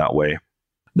judgments in that way.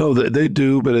 No, they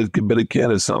do, but again,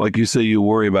 it's not like you say you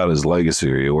worry about his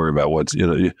legacy or you worry about what's,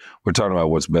 we're talking about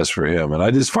what's best for him. And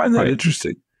I just find that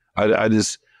interesting. I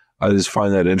just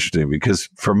find that interesting because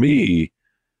for me,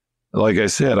 like I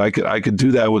said, I could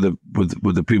do that with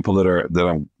the people that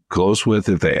I'm close with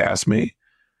if they ask me.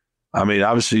 I mean,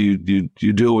 obviously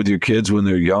you do it with your kids when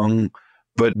they're young,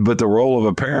 but the role of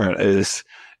a parent is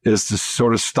to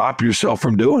sort of stop yourself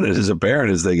from doing it as a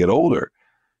parent as they get older.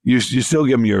 You still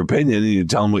give them your opinion and you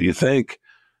tell them what you think,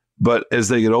 but as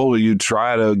they get older, you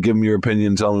try to give them your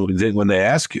opinion, tell them what you think when they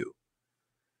ask you.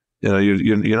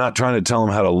 You're not trying to tell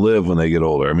them how to live when they get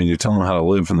older. I mean, you're telling them how to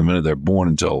live from the minute they're born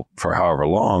until for however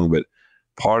long, but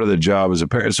part of the job as a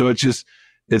parent. So it's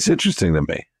interesting to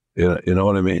me. You know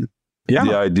what I mean? Yeah.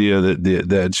 The idea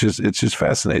that it just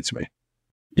fascinates me.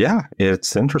 Yeah,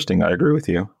 it's interesting. I agree with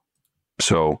you.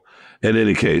 So, in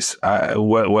any case,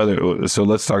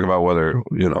 let's talk about whether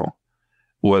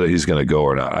he's going to go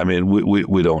or not. I mean,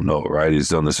 we don't know, right? He's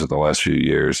done this for the last few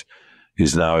years.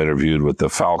 He's now interviewed with the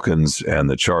Falcons and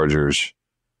the Chargers.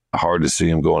 Hard to see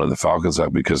him going to the Falcons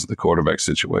because of the quarterback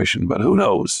situation, but who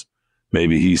knows?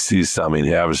 Maybe he sees something.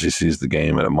 He obviously sees the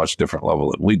game at a much different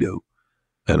level than we do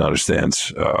and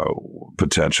understands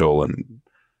potential and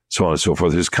so on and so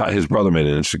forth. His brother made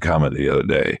an interesting comment the other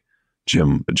day.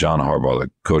 John Harbaugh,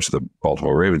 the coach of the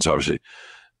Baltimore Ravens, obviously,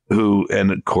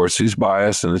 and of course he's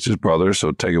biased and it's his brother,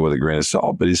 so take it with a grain of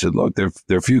salt. But he said, look, there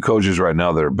are a few coaches right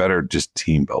now that are better just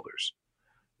team builders,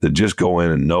 that just go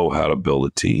in and know how to build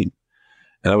a team.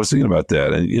 And I was thinking about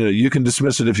that. And, you can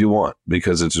dismiss it if you want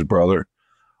because it's his brother,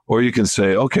 or you can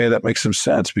say, okay, that makes some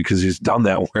sense because he's done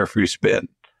that wherever he's been.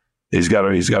 He's got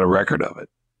a record of it.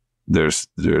 There's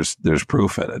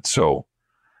proof in it. So,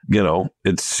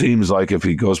 it seems like if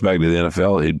he goes back to the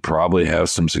NFL, he'd probably have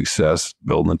some success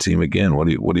building a team again. What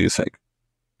do you think?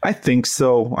 I think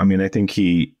so. I mean, I think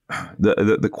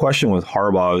the question with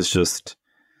Harbaugh is just,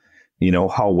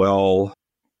 how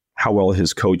well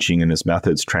his coaching and his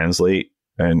methods translate.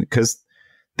 And because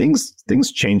things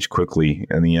change quickly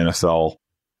in the NFL,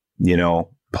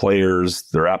 players,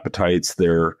 their appetites,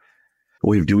 their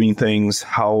way of doing things,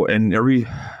 and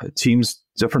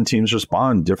different teams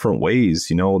respond different ways.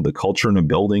 The culture in a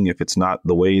building, if it's not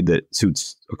the way that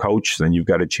suits a coach, then you've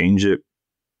got to change it.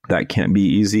 That can't be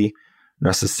easy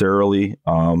necessarily.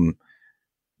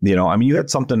 You had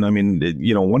something,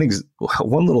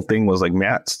 one little thing was like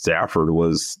Matt Stafford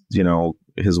was,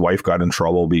 his wife got in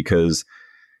trouble because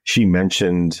she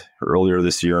mentioned earlier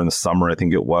this year in the summer, I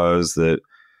think it was, that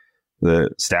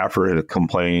Stafford had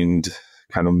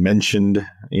mentioned,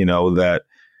 that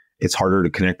it's harder to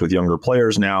connect with younger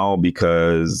players now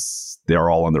because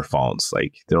they're all on their phones.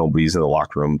 Like nobody's in the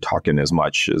locker room talking as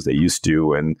much as they used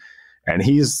to. And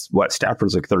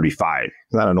Stafford's like 35.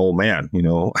 He's not an old man, and,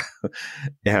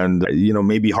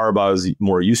 maybe Harbaugh is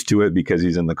more used to it because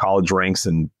he's in the college ranks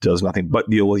and does nothing but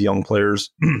deal with young players.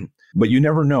 But you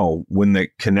never know when the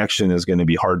connection is going to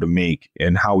be hard to make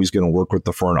and how he's going to work with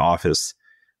the front office,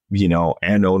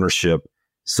 and ownership.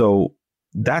 So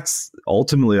that's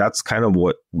kind of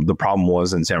what the problem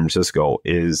was in San Francisco,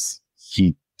 is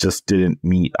he just didn't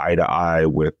meet eye to eye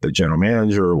with the general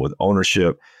manager, with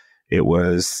ownership. It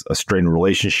was a strained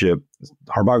relationship.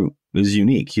 Harbaugh is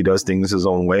unique. He does things his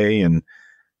own way. And,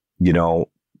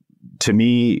 to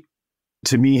me,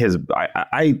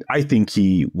 I think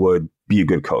he would be a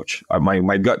good coach.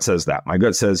 My gut says that. My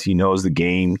gut says he knows the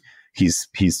game. He's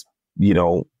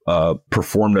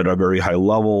performed at a very high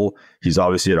level. He's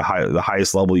obviously at the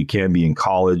highest level he can be in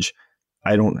college.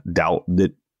 I don't doubt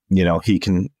that, he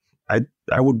can. I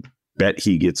would bet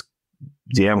he gets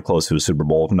damn close to a Super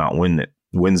Bowl, if not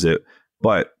wins it.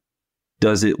 But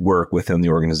does it work within the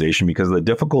organization? Because the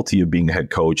difficulty of being a head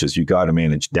coach is you got to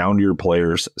manage down to your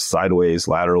players, sideways,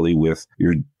 laterally with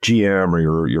your GM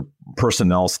or your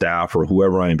personnel staff or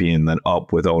whoever might be, and then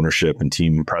up with ownership and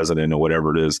team president or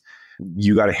whatever it is.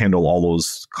 You got to handle all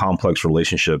those complex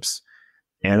relationships.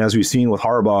 And as we've seen with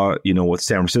Harbaugh, with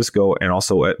San Francisco and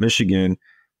also at Michigan,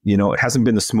 it hasn't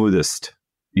been the smoothest,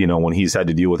 when he's had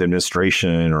to deal with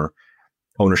administration or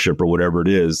ownership or whatever it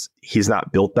is. He's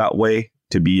not built that way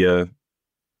to be a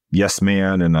yes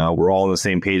man and we're all on the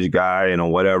same page guy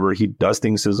and whatever. He does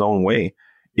things his own way.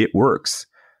 It works.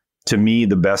 To me,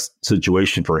 the best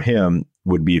situation for him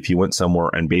would be if he went somewhere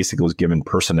and basically was given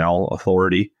personnel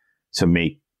authority to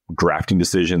make drafting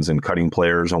decisions and cutting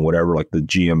players and whatever. Like the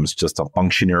GM is just a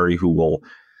functionary who will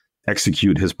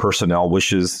execute his personnel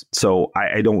wishes. So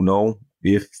I don't know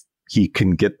if he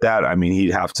can get that. I mean,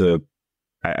 he'd have to.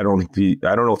 I don't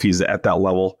know if he's at that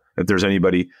level. If there's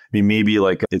anybody, maybe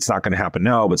like it's not going to happen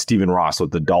now, but Stephen Ross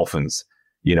with the Dolphins,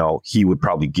 he would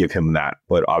probably give him that.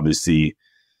 But obviously,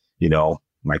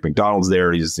 Mike McDonald's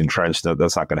there. He's entrenched.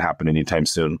 That's not going to happen anytime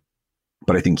soon.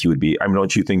 But I think he would be.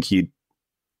 Don't you think he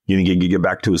could get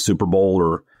back to a Super Bowl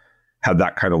or have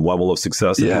that kind of level of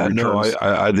success? Yeah, no,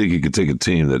 I think he could take a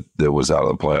team that was out of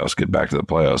the playoffs, get back to the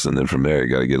playoffs, and then from there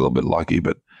you got to get a little bit lucky.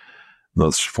 But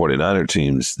those 49er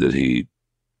teams that he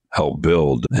helped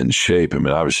build and shape,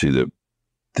 obviously the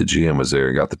GM was there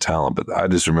and got the talent, but I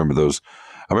just remember those.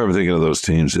 I remember thinking of those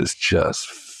teams as just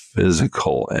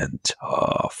physical and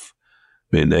tough.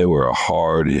 They were a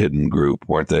hard-hitting group,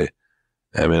 weren't they?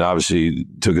 Obviously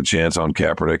took a chance on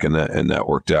Kaepernick and that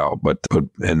worked out, but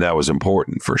that was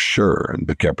important for sure. And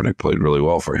Kaepernick played really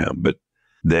well for him, but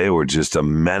they were just a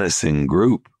menacing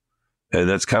group. And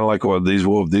that's kind of like what these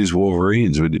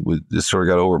Wolverines, we just sort of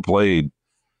got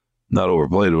not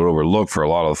overplayed, but overlooked for a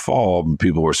lot of the fall.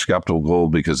 People were skeptical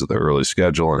because of the early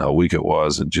schedule and how weak it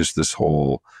was. And just this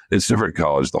it's different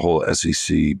college, the whole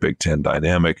SEC, Big Ten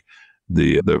dynamic.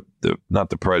 The not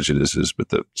the prejudices, but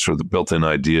the sort of the built-in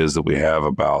ideas that we have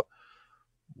about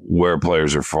where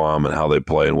players are from and how they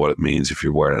play and what it means if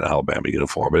you're wearing an Alabama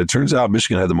uniform. But it turns out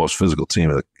Michigan had the most physical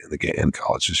team in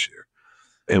college this year,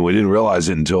 and we didn't realize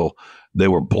it until they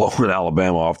were blowing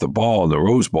Alabama off the ball in the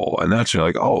Rose Bowl, and that's you're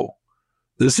like, oh,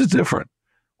 this is different.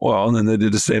 Well, and then they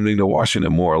did the same thing to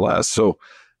Washington, more or less. So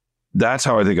that's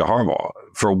how I think of Harbaugh.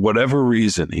 For whatever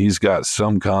reason, he's got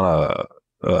some kind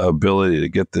of ability to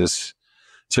get this.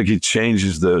 It's like he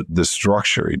changes the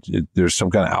structure. There's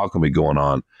some kind of alchemy going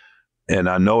on. And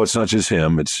I know it's not just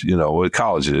him. It's, at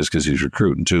college it is because he's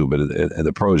recruiting too. But at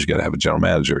the pros, you got to have a general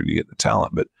manager to get the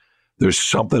talent. But there's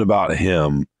something about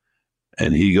him,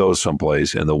 and he goes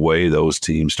someplace, and the way those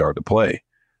teams start to play,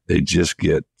 they just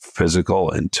get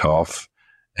physical and tough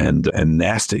and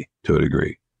nasty to a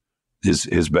degree. And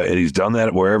he's done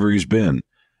that wherever he's been.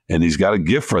 And he's got a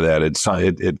gift for that.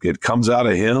 It comes out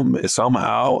of him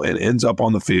somehow and ends up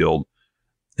on the field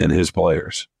in his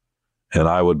players. And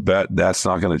I would bet that's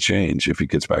not going to change if he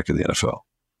gets back to the NFL.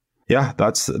 Yeah,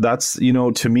 that's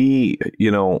to me,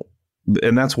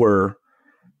 and that's where,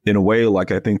 in a way,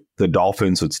 like I think the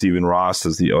Dolphins with Stephen Ross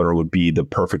as the owner would be the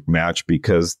perfect match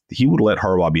because he would let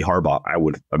Harbaugh be Harbaugh, I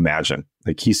would imagine.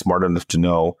 Like he's smart enough to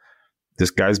know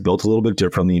this guy's built a little bit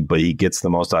differently, but he gets the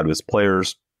most out of his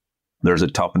players. There's a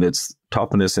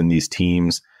toughness in these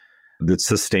teams that's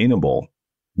sustainable.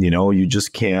 You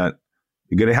just can't,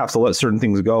 you're going to have to let certain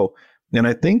things go. And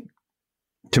I think,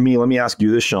 to me, let me ask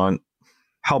you this, Sean,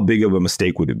 how big of a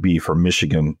mistake would it be for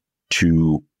Michigan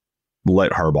to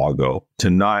let Harbaugh go?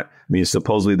 To not,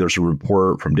 supposedly there's a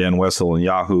report from Dan Wessel and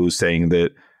Yahoo saying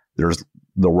that they're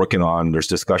working on, there's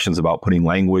discussions about putting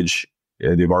language.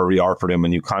 They've already offered him a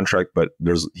new contract, but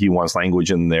he wants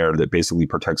language in there that basically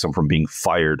protects him from being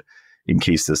fired in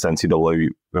case this NCAA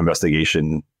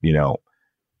investigation,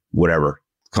 whatever,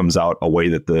 comes out a way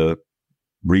that the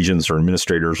regents or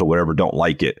administrators or whatever don't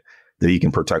like it, that he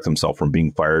can protect himself from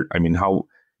being fired. How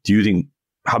do you think,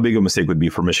 how big a mistake would it be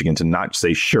for Michigan to not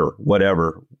say, sure,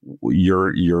 whatever,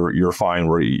 you're fine,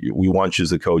 we want you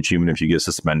as a coach, even if you get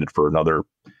suspended for another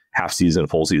half season,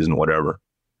 full season, whatever?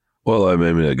 Well,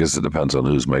 I guess it depends on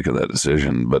who's making that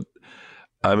decision, but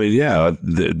yeah,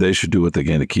 they should do what they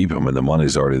can to keep him, and the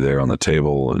money's already there on the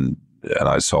table. And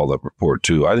I saw that report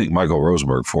too. I think Michael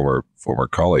Rosenberg, former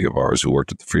colleague of ours who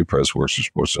worked at the Free Press, works for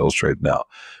Sports Illustrated now,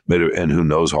 and who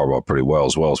knows Harbaugh pretty well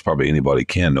as probably anybody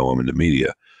can know him in the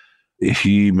media.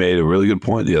 He made a really good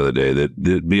point the other day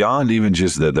that beyond even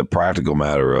just the practical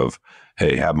matter of,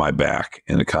 hey, have my back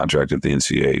in a contract if the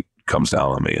NCAA comes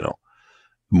down on me,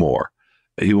 more.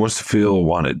 He wants to feel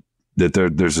wanted. That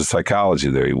there's a psychology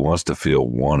there. He wants to feel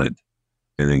wanted.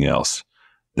 Anything else,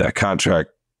 that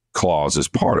contract clause is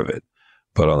part of it.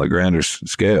 But on the grander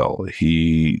scale,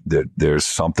 there's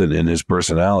something in his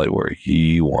personality where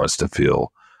he wants to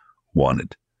feel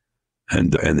wanted,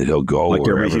 and that he'll go like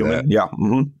wherever. Every human, yeah.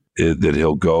 Mm-hmm. That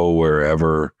he'll go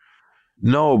wherever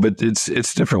No, but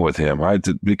it's different with him, right?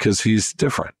 Because he's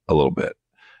different a little bit.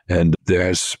 And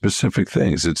there's specific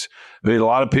things. I mean, a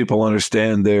lot of people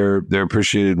understand they're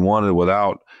appreciated and wanted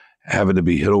without having to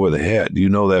be hit over the head. You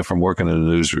know that from working in a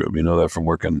newsroom. You know that from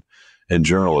working in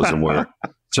journalism,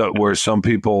 where some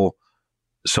people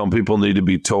need to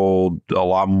be told a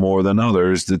lot more than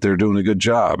others that they're doing a good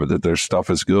job or that their stuff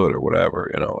is good or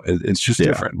whatever. You know, it's just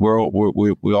different.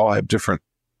 We all have different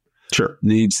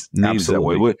needs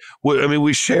Absolutely. that way. I mean,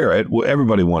 we share it.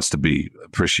 Everybody wants to be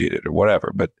appreciated or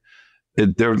whatever, but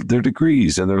there are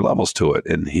degrees and there are levels to it,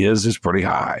 and his is pretty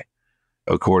high,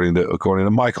 according to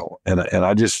Michael. And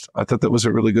I thought that was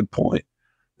a really good point.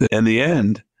 In the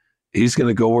end, he's going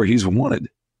to go where he's wanted.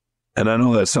 And I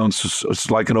know that sounds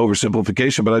like an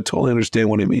oversimplification, but I totally understand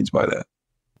what he means by that.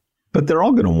 But they're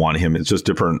all going to want him. It's just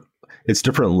different. It's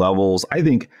different levels. I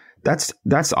think that's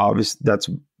obvious.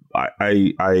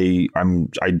 I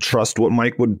trust what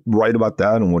Mike would write about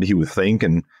that and what he would think,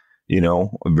 and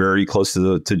very close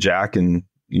to Jack and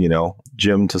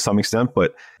Jim to some extent,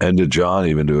 and to John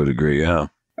even to a degree, yeah,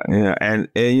 and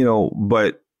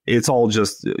but it's all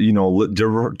just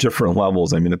different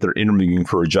levels. I mean, if they're interviewing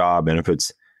for a job, and if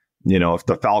it's if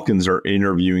the Falcons are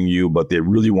interviewing you, but they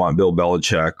really want Bill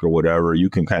Belichick or whatever, you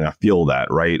can kind of feel that,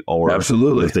 right? Or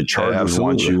absolutely, if the Chargers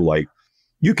want you, like,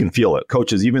 you can feel it.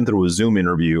 Coaches, even through a Zoom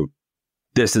interview,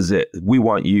 this is it. We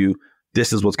want you.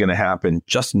 This is what's going to happen.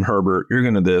 Justin Herbert, you're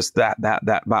going to this, that,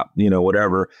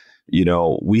 whatever.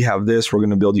 We have this. We're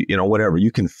going to build you. Whatever.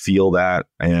 You can feel that,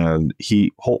 and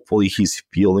hopefully he's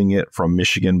feeling it from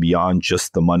Michigan beyond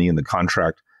just the money and the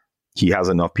contract. He has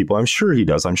enough people. I'm sure he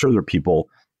does. I'm sure there are people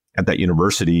at that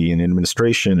university and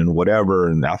administration and whatever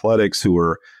and athletics who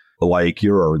are like,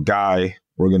 you're our guy.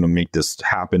 We're going to make this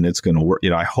happen. It's going to work.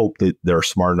 I hope that they're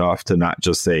smart enough to not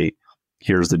just say,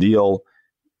 here's the deal.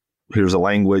 Here's a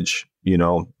language. We'd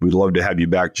love to have you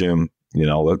back, Jim.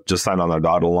 Let's just sign on the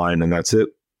dotted line and that's it.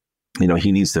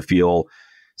 He needs to feel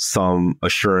some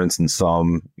assurance and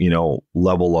some,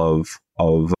 level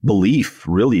of belief.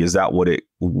 Really, is that what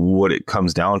it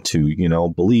comes down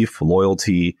to? Belief,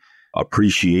 loyalty,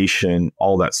 appreciation,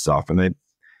 all that stuff. And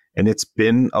it's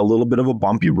been a little bit of a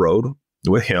bumpy road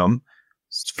with him.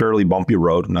 It's a fairly bumpy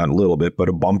road, not a little bit, but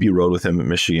a bumpy road with him at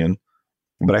Michigan.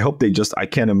 But I hope I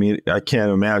can't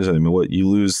imagine. I mean, what you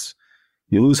lose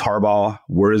Harbaugh.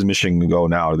 Where is Michigan going to go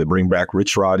now? Do they bring back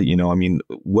Rich Rod?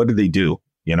 What do they do?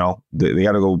 They got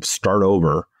to go start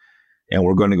over, and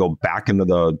we're going to go back into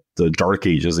the dark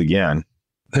ages again.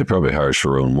 They probably hire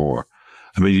Sharon Moore.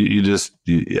 I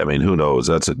mean, who knows?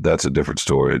 That's a different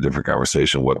story, a different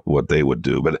conversation. What they would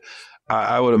do, but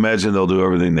I would imagine they'll do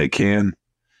everything they can.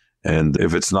 And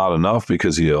if it's not enough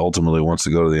because he ultimately wants to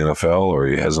go to the NFL, or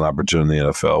he has an opportunity in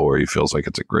the NFL where he feels like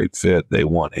it's a great fit, they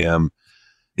want him.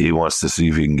 He wants to see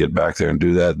if he can get back there and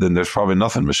do that. Then there's probably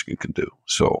nothing Michigan can do.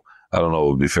 So I don't know. It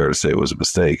would be fair to say it was a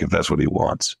mistake if that's what he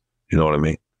wants. You know what I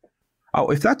mean? Oh,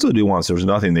 if that's what he wants, there's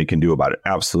nothing they can do about it.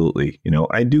 Absolutely.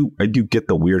 I do get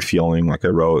the weird feeling, like I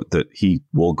wrote, that he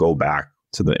will go back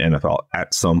to the NFL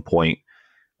at some point.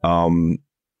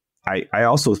 I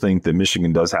also think that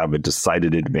Michigan does have a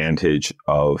decided advantage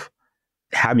of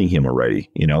having him already.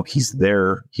 He's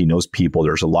there. He knows people.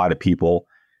 There's a lot of people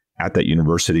at that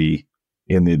university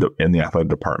in the athletic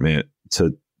department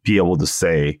to be able to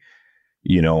say,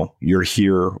 you're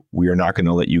here. We are not going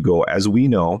to let you go. As we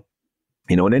know,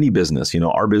 in any business,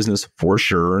 our business for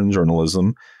sure in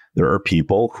journalism, there are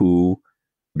people who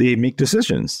they make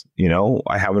decisions.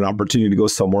 I have an opportunity to go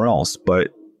somewhere else,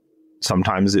 but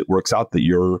sometimes it works out that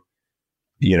your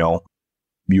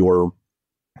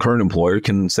current employer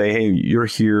can say, hey, you're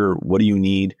here. What do you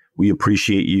need? We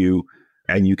appreciate you.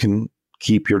 And you can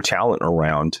keep your talent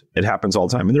around. It happens all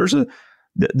the time. And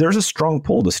there's a strong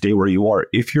pull to stay where you are.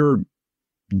 If you're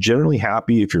generally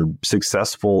happy, if you're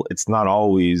successful, it's not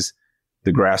always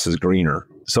the grass is greener.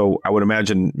 So I would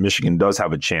imagine Michigan does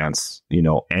have a chance,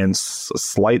 and a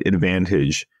slight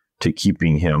advantage to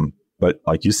keeping him. But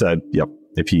like you said, yep,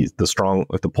 if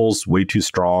the pull's way too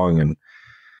strong and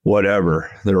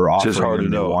whatever they're offering, it's hard to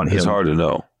know. It's hard to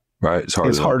know, right? It's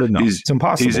hard to know. It's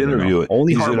impossible. He's interviewing.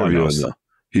 Only Harbaugh knows.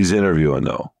 He's interviewing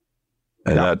though,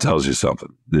 and that tells you something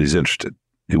that he's interested.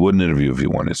 He wouldn't interview if he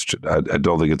weren't interested. I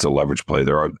don't think it's a leverage play.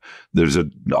 There's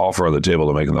an offer on the table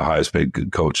to make him the highest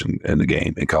paid coach in the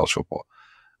game in college football.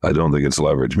 I don't think it's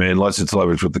leverage, man. Unless it's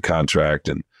leverage with the contract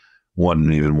and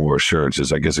wanting even more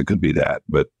assurances. I guess it could be that,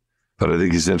 but I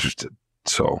think he's interested.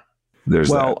 So there's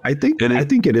that. I think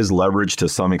it is leverage to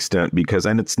some extent because,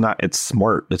 and it's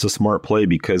smart. It's a smart play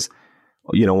because,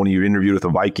 when you interviewed with the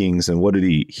Vikings and what did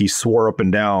he swore up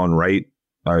and down, right?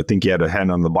 I think he had a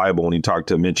hand on the Bible when he talked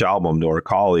to Mitch Albom, to our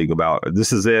colleague, about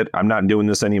this is it. I'm not doing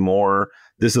this anymore.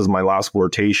 This is my last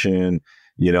flirtation.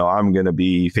 I'm going to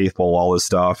be faithful, all this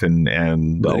stuff. And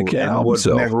he can't help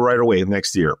himself. Right away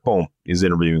next year, boom, he's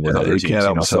interviewing with other teams. He can't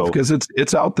help himself because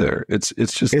it's out there. It's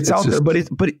out there.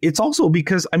 But it's also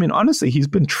because, honestly, he's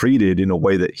been treated in a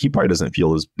way that he probably doesn't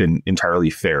feel has been entirely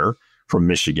fair from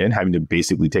Michigan, having to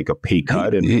basically take a pay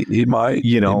cut. And he might,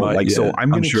 so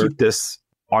I'm going to keep this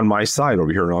on my side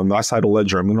over here, on my side of the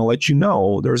ledger. I'm going to let you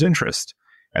know there's interest.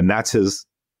 And that's his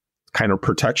kind of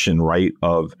protection, right?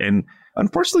 And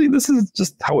unfortunately, this is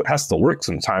just how it has to work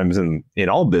sometimes in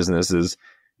all businesses.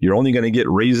 You're only going to get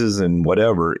raises and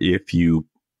whatever if you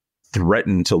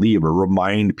threaten to leave or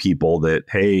remind people that,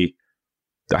 hey,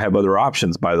 I have other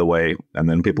options, by the way. And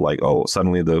then people are like, oh,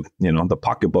 suddenly the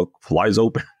pocketbook flies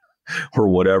open. Or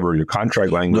whatever, your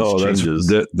contract language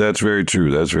changes. That's very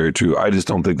true. That's very true. I just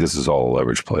don't think this is all a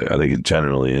leverage play. I think he's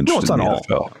genuinely interested in the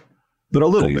NFL. But a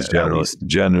little bit, at least.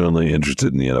 Genuinely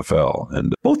interested in the NFL.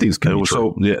 And both these can be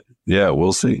true. So,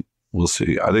 we'll see. We'll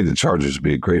see. I think the Chargers would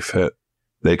be a great fit.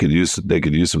 They could use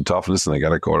some toughness, and they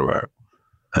got a quarterback.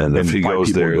 And if he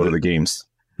goes there, go to the games.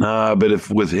 But if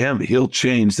with him, he'll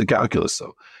change the calculus,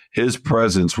 though. His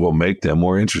presence will make them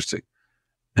more interesting.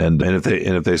 And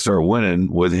if they start winning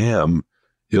with him,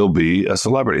 he'll be a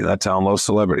celebrity. That town loves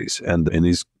celebrities, and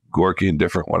he's quirky and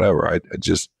different, whatever. I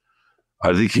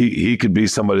think he could be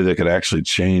somebody that could actually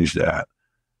change that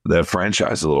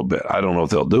franchise a little bit. I don't know if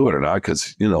they'll do it or not,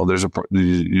 because there's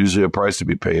usually a price to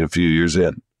be paid a few years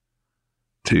in.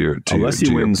 Unless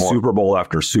he wins Super Bowl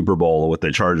after Super Bowl with the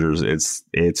Chargers,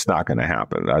 it's not going to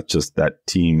happen. That's just that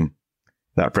team.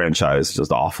 That franchise is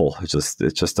just awful. It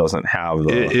just doesn't have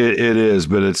the. It is,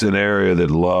 but it's an area that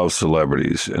loves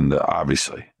celebrities, and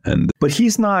obviously, but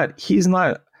he's not.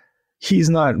 The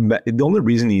only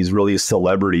reason he's really a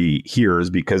celebrity here is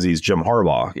because he's Jim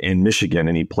Harbaugh in Michigan,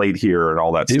 and he played here and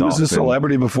all that stuff. He was a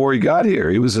celebrity before he got here.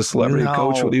 He was a celebrity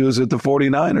coach when he was at the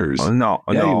 49ers.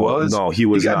 He was. No, he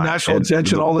was. He got national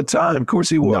attention all the time. Of course,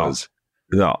 he was.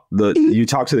 No, you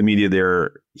talk to the media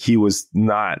there. He was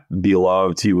not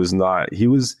beloved. He was not.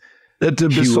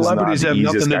 The celebrities have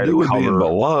nothing to do with being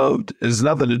beloved. It has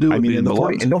nothing to do with being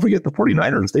beloved. And don't forget the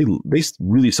 49ers. They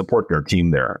really support their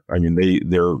team there.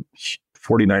 Their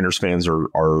 49ers fans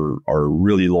are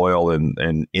really loyal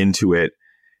and into it.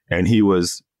 And he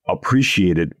was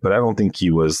appreciated, but I don't think he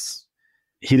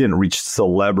didn't reach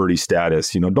celebrity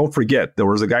status. Don't forget there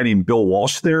was a guy named Bill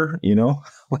Walsh there.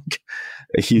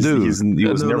 He was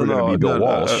never going to be Bill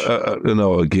Walsh.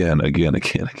 Again.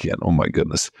 Oh my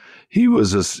goodness. He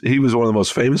was one of the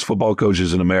most famous football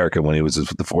coaches in America when he was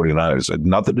with the 49ers. It had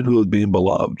nothing to do with being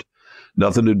beloved.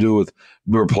 Nothing to do with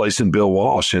replacing Bill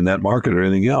Walsh in that market or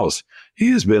anything else.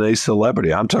 He has been a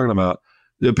celebrity. I'm talking about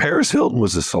Paris Hilton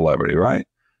was a celebrity, right?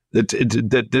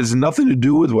 That there's nothing to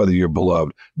do with whether you're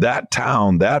beloved. That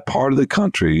town, that part of the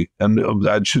country, and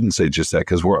I shouldn't say just that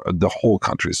because the whole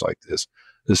country is like this.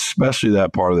 Especially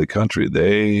that part of the country,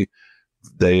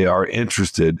 they are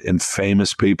interested in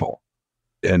famous people.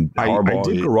 And I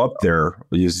did grow up there,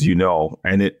 as you know,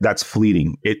 and that's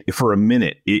fleeting. For a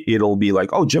minute, it'll be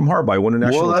like, oh, Jim Harbaugh won a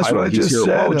national title. Well, that's what I just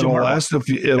said. It'll last a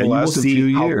few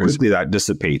years. How quickly that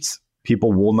dissipates.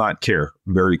 People will not care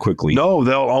very quickly. No,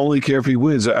 they'll only care if he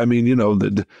wins.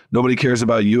 Nobody cares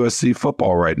about USC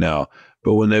football right now.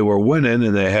 But when they were winning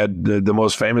and they had the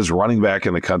most famous running back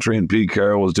in the country and Pete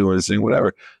Carroll was doing his thing,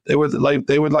 whatever, they were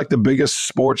like the biggest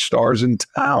sports stars in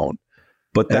town.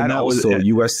 But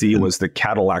USC was the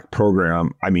Cadillac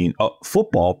program.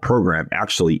 Football program,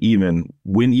 actually, even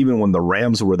when the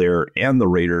Rams were there and the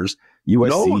Raiders,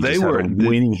 USC had a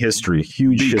winning history,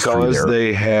 huge history there. Because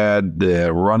they had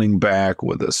the running back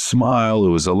with a smile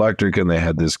who was electric, and they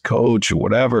had this coach or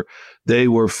whatever. They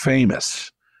were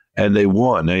famous. And they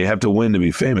won. Now you have to win to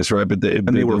be famous, right? But they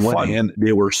were fun.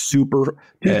 They were super.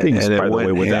 Things, by the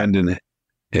way, with that.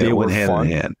 They went hand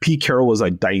in hand. Pete Carroll was a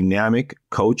dynamic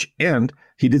coach, and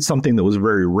he did something that was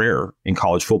very rare in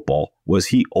college football. Was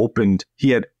he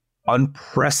had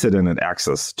unprecedented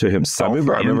access to himself. I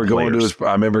remember going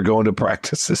to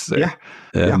practices there. Yeah.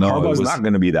 Harbaugh's not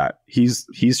going to be that. He's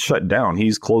shut down.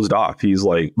 He's closed off. He's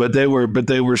like, but they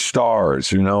were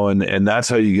stars, and that's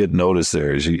how you get noticed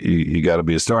there is you got to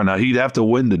be a star. Now he'd have to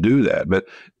win to do that. But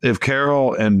if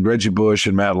Carroll and Reggie Bush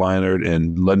and Matt Leinart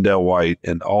and Lindell White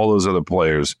and all those other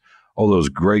players, all those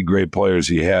great players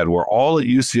he had were all at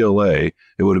UCLA,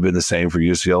 it would have been the same for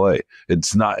UCLA.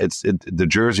 It's not, the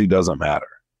jersey doesn't matter.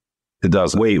 It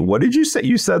doesn't. Wait, what did you say?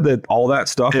 You said that all that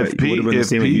stuff would have been the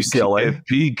same at UCLA? If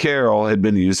Pete Carroll had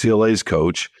been UCLA's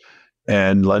coach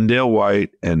and LaNdale White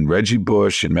and Reggie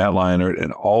Bush and Matt Leinart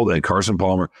and Carson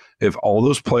Palmer, if all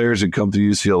those players had come to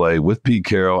UCLA with Pete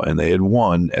Carroll and they had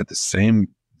won at the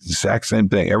exact same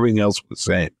thing, everything else was the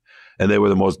same, and they were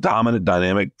the most dominant,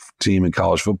 dynamic team in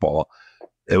college football,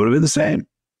 it would have been the same.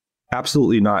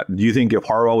 Absolutely not. Do you think if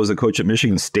Harbaugh was a coach at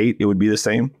Michigan State, it would be the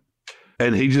same?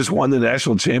 And he just won the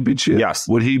national championship? Yes.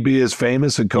 Would he be as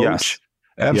famous a coach? Yes.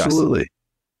 Absolutely. Yes.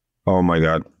 Oh, my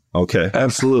God. Okay.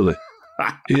 Absolutely.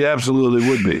 He absolutely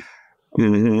would be.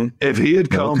 Mm-hmm. If he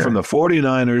had come from the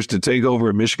 49ers to take over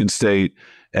at Michigan State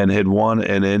and had won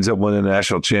and ends up winning a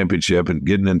national championship and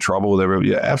getting in trouble with everybody,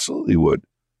 yeah, absolutely would.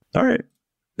 All right.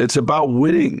 It's about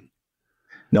winning.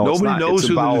 No, nobody knows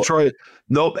who the Detroit.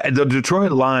 No, the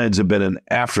Detroit Lions have been an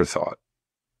afterthought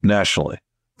nationally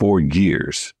for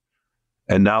years,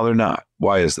 and now they're not.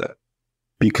 Why is that?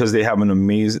 Because they have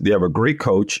they have a great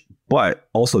coach, but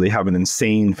also they have an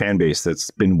insane fan base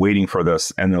that's been waiting for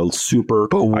this and a super.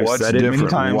 But what's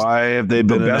different? Why have they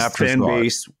been the an best afterthought? Fan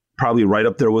base? Probably right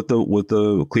up there with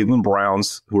the Cleveland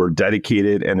Browns, who are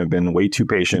dedicated and have been way too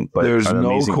patient. But there's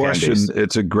no question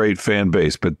it's a great fan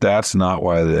base, but that's not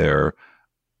why they're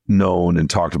known and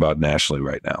talked about nationally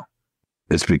right now.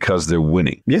 It's because they're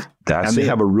winning. Yeah, they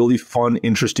have a really fun,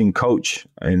 interesting coach,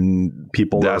 and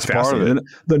people. That's part of it.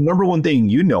 The number one thing,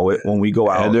 when we go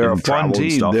out and they're a fun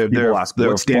team. People ask,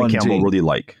 what's Dan Campbell really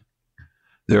like?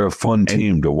 They're a fun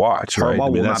team to watch, right?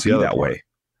 Harbaugh will not be that way.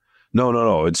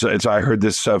 No. It's. I heard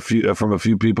this from a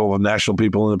few people, national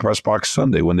people in the press box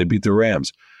Sunday when they beat the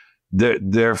Rams.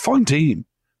 They're a fun team.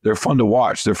 They're fun to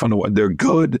watch. They're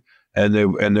good, and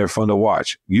they're fun to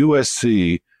watch.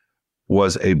 USC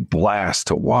was a blast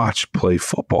to watch play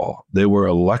football. They were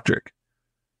electric.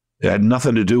 It had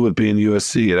nothing to do with being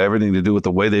USC. It had everything to do with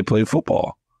the way they played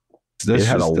football. It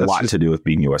had a lot to do with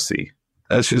being USC.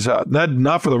 That's just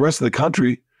not for the rest of the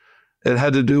country. It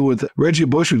had to do with Reggie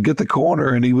Bush would get the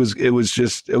corner, and there was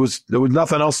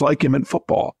nothing else like him in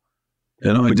football.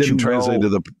 It didn't translate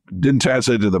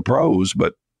to the pros,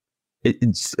 but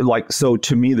it's like, so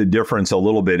to me, the difference a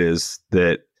little bit is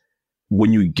that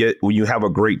when you have a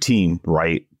great team,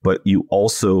 right, but you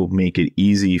also make it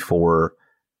easy for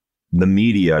the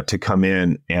media to come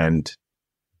in and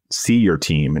see your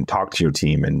team and talk to your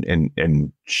team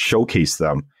and showcase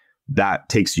them, that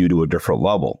takes you to a different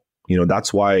level.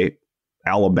 That's why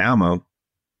Alabama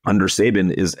under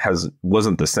Saban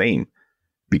wasn't the same,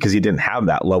 because he didn't have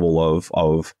that level of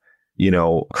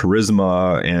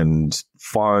charisma and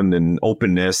fun and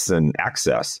openness and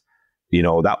access.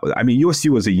 USC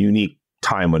was a unique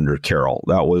time under Carroll.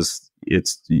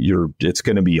 It's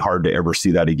going to be hard to ever see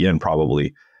that again,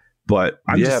 probably. But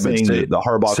I'm just saying that the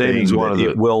Harbaugh thing,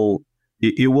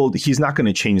 he's not going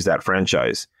to change that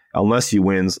franchise unless he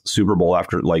wins Super Bowl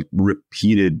after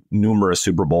repeated numerous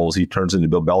Super Bowls. He turns into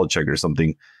Bill Belichick or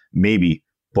something, maybe.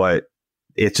 But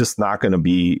it's just not going to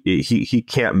be. He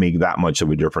can't make that much of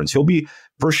a difference. He'll be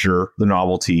for sure the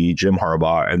novelty, Jim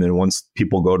Harbaugh, and then once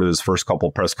people go to his first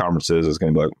couple press conferences, it's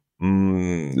going to be like,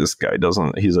 this guy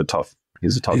doesn't. He's a tough.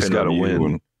 He's got to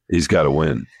win. He's got to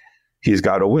win. He's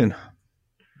got to win.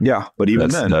 Yeah, but even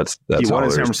that's he won in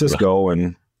San Francisco,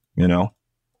 and and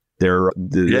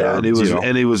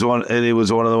he was one of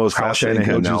the most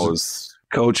fascinating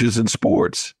coaches in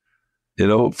sports.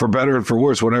 For better and for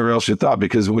worse, whatever else you thought.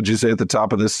 Because what'd you say at the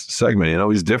top of this segment?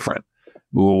 He's different.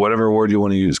 Well, whatever word you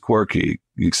want to use, quirky,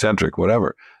 eccentric,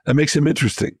 whatever. That makes him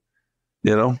interesting.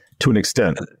 To an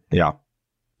extent, yeah.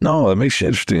 No, that makes you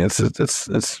interesting. It's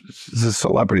a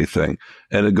celebrity thing,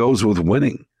 and it goes with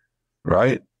winning,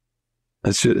 right?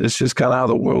 It's just kind of how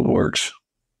the world works.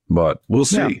 But we'll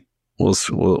see. Yeah. We'll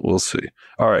see.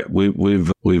 All right, we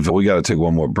got to take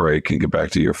one more break and get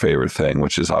back to your favorite thing,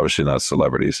 which is obviously not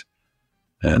celebrities.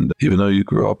 And even though you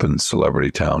grew up in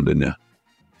celebrity town, didn't you?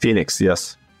 Phoenix,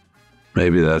 yes.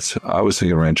 Maybe I was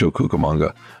thinking Rancho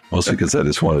Cucamonga, mostly because I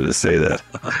just wanted to say that.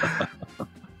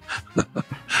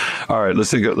 All right,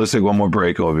 let's take one more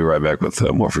break, and we'll be right back with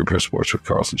more Free Press Sports with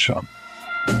Carlson Sean.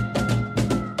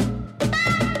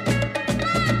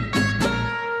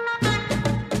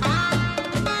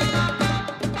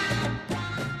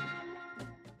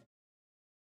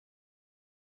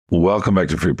 Welcome back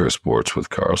to Free Press Sports with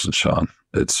Carlson Sean.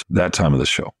 It's that time of the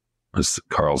show. It's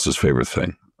Carl's favorite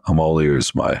thing. I'm all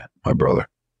ears, my brother.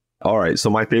 All right, so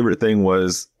my favorite thing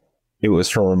was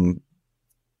from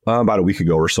about a week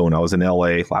ago or so, and I was in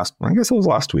LA last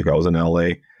week. I was in LA.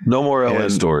 No more LA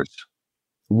stories.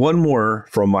 One more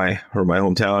from my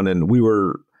hometown, and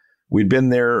we'd been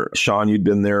there. Sean, you'd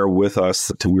been there with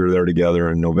us. We were there together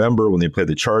in November when they played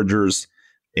the Chargers,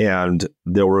 and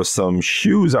there were some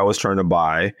shoes I was trying to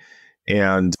buy,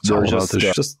 and there were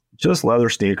just just leather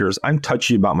sneakers. I'm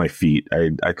touchy about my feet.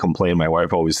 I complain. My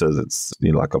wife always says it's,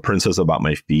 like a princess about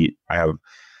my feet. I have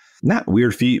not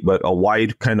weird feet, but a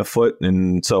wide kind of foot.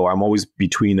 And so I'm always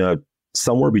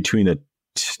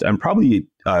I'm probably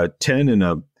 10 and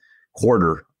a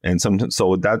quarter. And sometimes,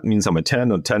 so that means I'm a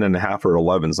 10 and a half or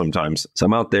 11 sometimes. So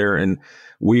I'm out there, and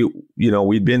we'd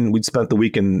spent the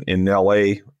week in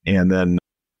LA, and then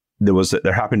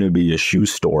there happened to be a shoe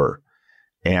store,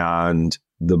 and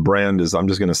the brand is, I'm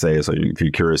just going to say, so if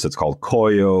you're curious, it's called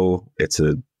Koyo. It's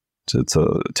a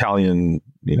Italian,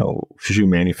 shoe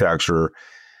manufacturer,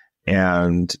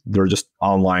 and they're just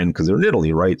online because they're in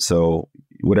Italy, right? So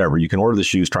whatever, you can order the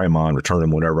shoes, try them on, return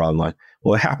them, whatever, online.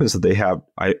 Well, it happens that they have,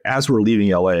 as we're leaving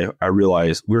LA, I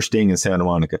realized we're staying in Santa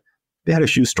Monica. They had a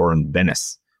shoe store in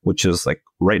Venice, which is like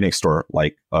right next door,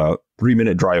 like a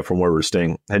 3-minute drive from where we're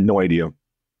staying. I had no idea.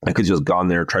 I could just gone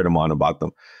there, tried them on and bought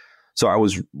them. So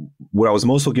what I was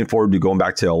most looking forward to going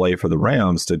back to LA for the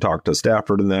Rams to talk to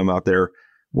Stafford and them out there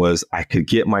was I could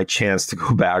get my chance to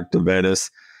go back to Venice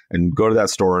and go to that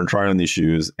store and try on these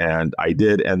shoes. And I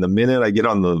did. And the minute I get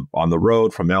on the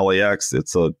road from LAX,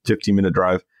 it's a 15-minute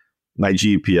drive. My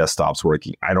GPS stops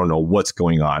working. I don't know what's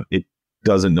going on. It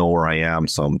doesn't know where I am.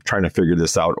 So I'm trying to figure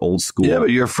this out old school. Yeah, but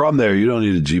you're from there. You don't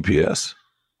need a GPS.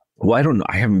 Well, I don't know.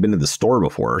 I haven't been to the store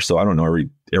before, so I don't know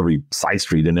every side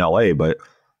street in LA. But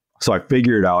so I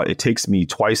figured out it takes me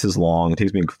twice as long. It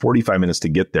takes me 45 minutes to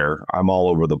get there. I'm all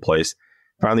over the place.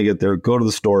 Finally get there, go to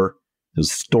the store.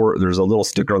 There's a little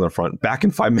sticker on the front. Back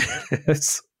in 5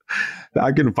 minutes.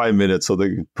 Back in 5 minutes. So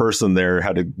the person there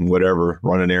had to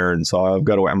run an errand. So I've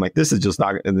got to. I'm like, this is just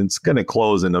not. And it's going to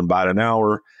close in about an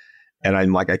hour. And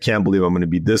I'm like, I can't believe I'm going to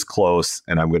be this close,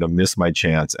 and I'm going to miss my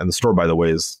chance. And the store, by the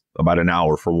way, is about an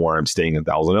hour from where I'm staying in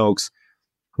Thousand Oaks.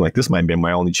 I'm like, this might be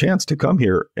my only chance to come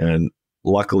here. And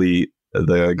luckily,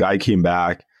 the guy came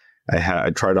back. I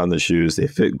tried on the shoes. They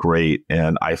fit great.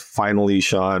 And I finally,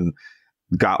 Sean,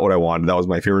 got what I wanted. That was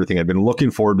my favorite thing. I'd been looking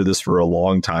forward to this for a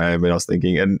long time. And I was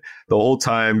thinking, and the whole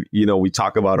time, we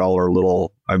talk about all our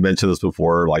little, I've mentioned this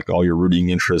before, like all your rooting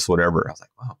interests, whatever. I was like,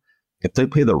 wow, if they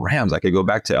play the Rams, I could go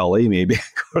back to LA, maybe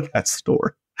go to that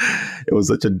store. It was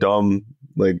such a dumb,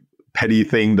 petty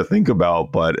thing to think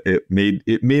about, but it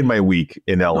made my week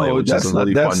in LA, which is a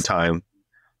really fun time.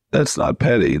 That's not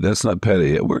petty. That's not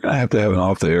petty. We're going to have an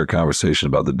off-the-air conversation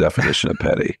about the definition of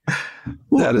petty.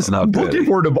 That is not petty. Looking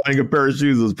forward to buying a pair of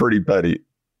shoes is pretty petty.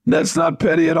 That's not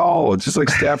petty at all. It's just like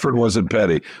Stafford wasn't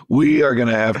petty. We are going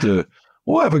to have to,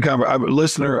 we'll have a conversation.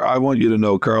 Listener, I want you to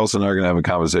know Carlson and I are going to have a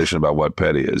conversation about what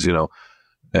petty is,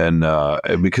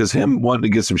 and because him wanting to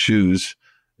get some shoes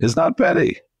is not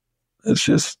petty. It's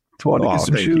just wanting to get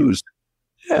some shoes.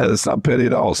 Yeah, that's not petty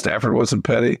at all. Stafford wasn't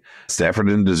petty. Stafford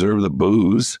didn't deserve the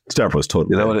booze. Stafford was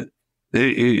totally.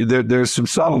 There's some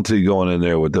subtlety going in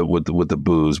there with the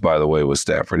booze. By the way, with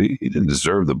Stafford, he didn't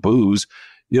deserve the booze.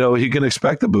 He can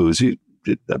expect the booze.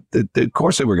 Of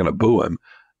course, they were going to boo him.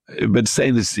 But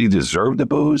saying that he deserved the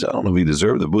booze, I don't know if he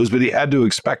deserved the booze, but he had to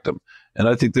expect them. And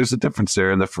I think there's a difference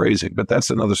there in the phrasing. But that's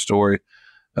another story.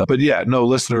 But yeah, no,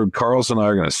 listener, Carlson and I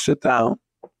are going to sit down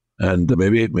and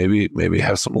maybe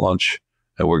have some lunch.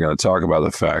 And we're going to talk about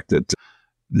the fact that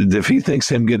if he thinks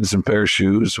him getting some pair of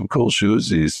shoes, some cool shoes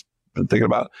he's been thinking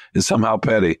about, is somehow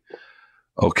petty.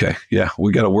 Okay, yeah,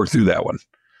 we got to work through that one.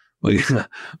 We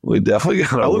definitely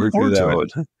got to work through that one.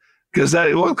 Because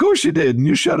of course you did, and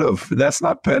you should have. That's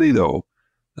not petty, though.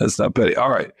 That's not petty.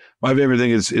 All right, my favorite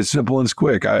thing is it's simple and it's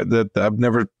quick. I've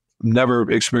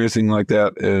never experienced anything like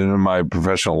that in my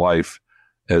professional life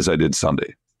as I did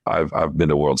Sunday. I've been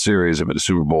to World Series. I've been to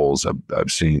Super Bowls.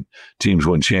 I've seen teams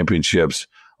win championships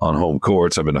on home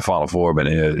courts. I've been to Final Four. I've been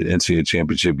to NCAA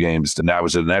championship games. And I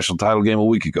was at a national title game a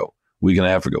week and a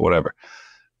half ago, whatever.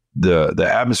 The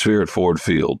atmosphere at Ford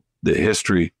Field, the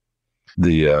history,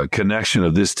 the connection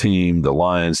of this team, the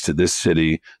Lions, to this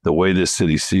city, the way this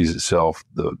city sees itself,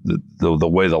 the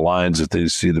way the Lions, if they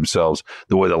see themselves,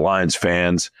 the way the Lions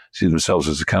fans see themselves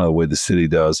is kind of the way the city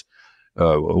does.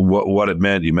 What it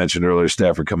meant. You mentioned earlier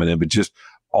Stafford coming in, but just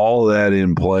all that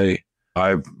in play.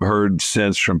 I've heard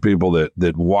since from people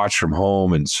that watched from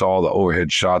home and saw the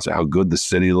overhead shots of how good the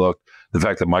city looked. The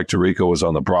fact that Mike Tirico was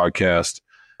on the broadcast.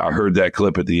 I heard that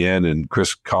clip at the end, and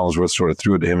Chris Collinsworth sort of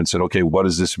threw it to him and said, okay, what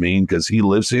does this mean? Because he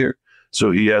lives here.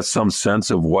 So he has some sense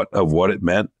of what it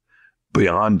meant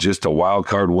beyond just a wild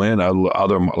card win.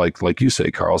 Other, like you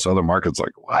say, Carlos, other markets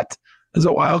like, what? It's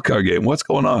a wild card game. What's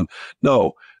going on?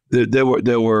 No. There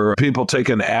were people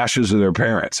taking ashes of their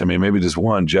parents. I mean, maybe just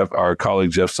one. Our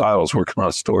colleague Jeff Seidel's working on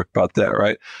a story about that,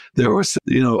 right? There was,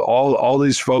 all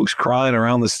these folks crying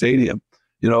around the stadium,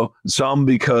 some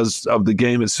because of the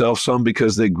game itself, some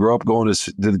because they grew up going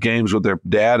to the games with their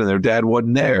dad and their dad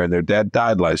wasn't there and their dad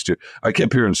died last year. I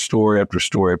kept hearing story after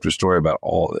story after story about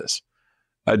all of this.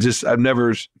 I've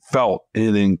never felt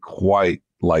anything quite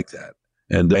like that.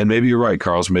 And maybe you're right,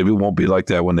 Carlos. Maybe it won't be like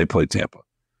that when they play Tampa.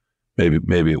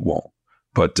 Maybe it won't.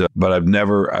 But I've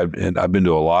been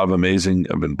to a lot of amazing,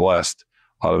 I've been blessed,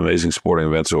 a lot of amazing sporting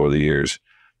events over the years.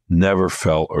 Never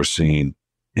felt or seen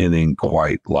anything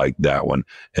quite like that one.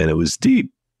 And it was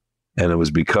deep. And it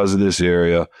was because of this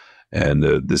area and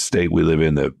the state we live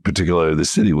in, particularly the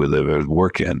city we live in,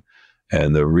 work in,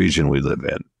 and the region we live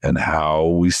in, and how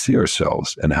we see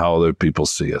ourselves and how other people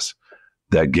see us.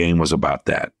 That game was about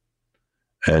that.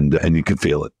 And you could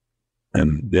feel it.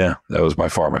 And yeah, that was by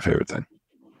far my favorite thing.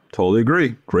 Totally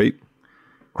agree.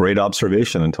 Great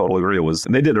observation, and totally agree.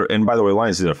 And by the way,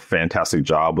 Lions did a fantastic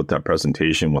job with that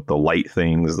presentation, with the light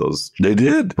things, they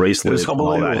did bracelets, and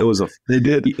all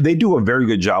that. They do a very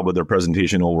good job with their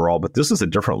presentation overall, but this is a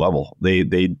different level.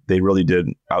 They really did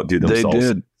outdo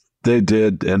themselves. They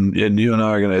did. And you and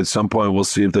I are going to, at some point, we'll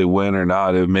see if they win or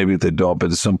not. Maybe if they don't,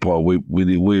 but at some point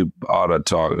we ought to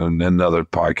talk in another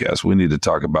podcast. We need to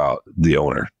talk about the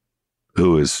owner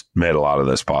who has made a lot of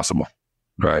this possible.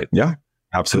 Right. Yeah.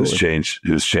 Absolutely.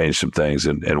 Who's changed some things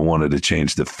and wanted to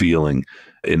change the feeling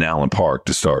in Allen Park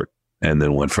to start, and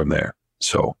then went from there.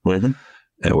 So, and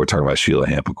we're talking about Sheila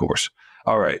Hamp, of course.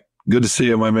 All right. Good to see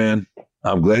you, my man.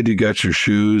 I'm glad you got your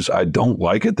shoes. I don't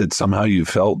like it that somehow you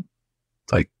felt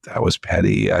like that was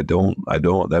petty. I don't.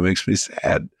 That makes me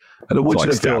sad. I don't want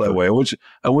you to feel that way.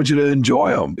 I want you to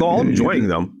enjoy them. No, I'm enjoying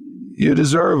them. You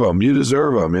deserve them.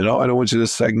 I don't want you to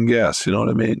second guess. You know what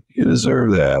I mean? You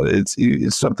deserve that.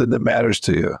 It's something that matters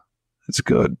to you. It's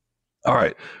good. All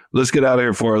right. Let's get out of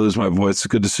here before I lose my voice. It's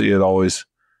good to see you as always.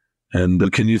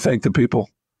 And can you thank the people?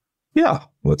 Yeah.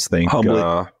 Let's thank humbly.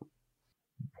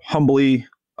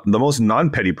 The most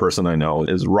non-petty person I know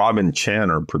is Robin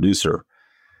Chan, our producer.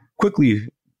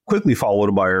 Quickly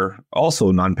followed by our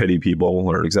also non-petty people,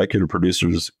 our executive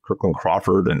producers, Kirkland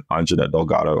Crawford and Anjanette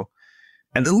Delgado.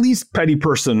 And the least petty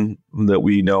person that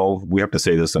we know, we have to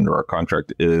say this under our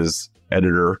contract, is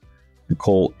editor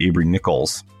Nicole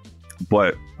Avery-Nichols.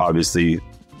 But obviously,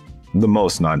 the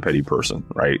most non-petty person,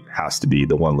 right, has to be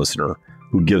the one listener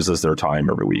who gives us their time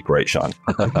every week, right, Sean?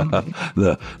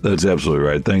 That's absolutely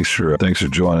right. Thanks for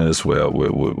joining us.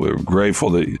 We're grateful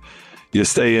that you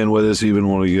stay in with us even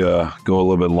when we go a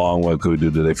little bit long like we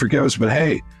do today. Forgive us, but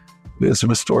hey, we had some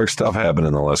historic stuff happen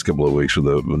in the last couple of weeks with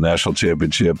the national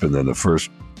championship and then the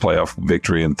first playoff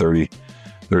victory in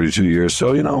 32 years.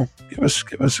 So, give us,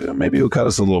 maybe it'll cut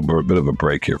us a little bit of a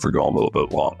break here for going a little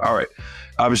bit long. All right.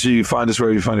 Obviously, you find us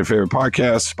wherever you find your favorite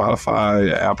podcast,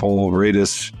 Spotify, Apple, rate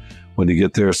us. When you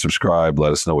get there, subscribe.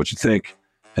 Let us know what you think.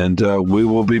 And we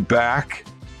will be back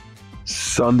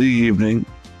Sunday evening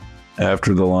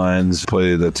after the Lions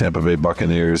play the Tampa Bay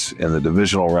Buccaneers in the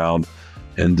divisional round.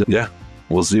 And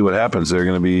we'll see what happens. They're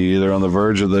going to be either on the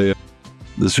verge of the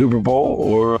Super Bowl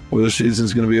or the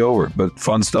season's going to be over. But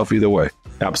fun stuff either way.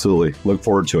 Absolutely. Look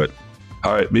forward to it.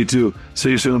 All right. Me too.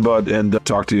 See you soon, bud. And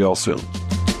talk to you all soon.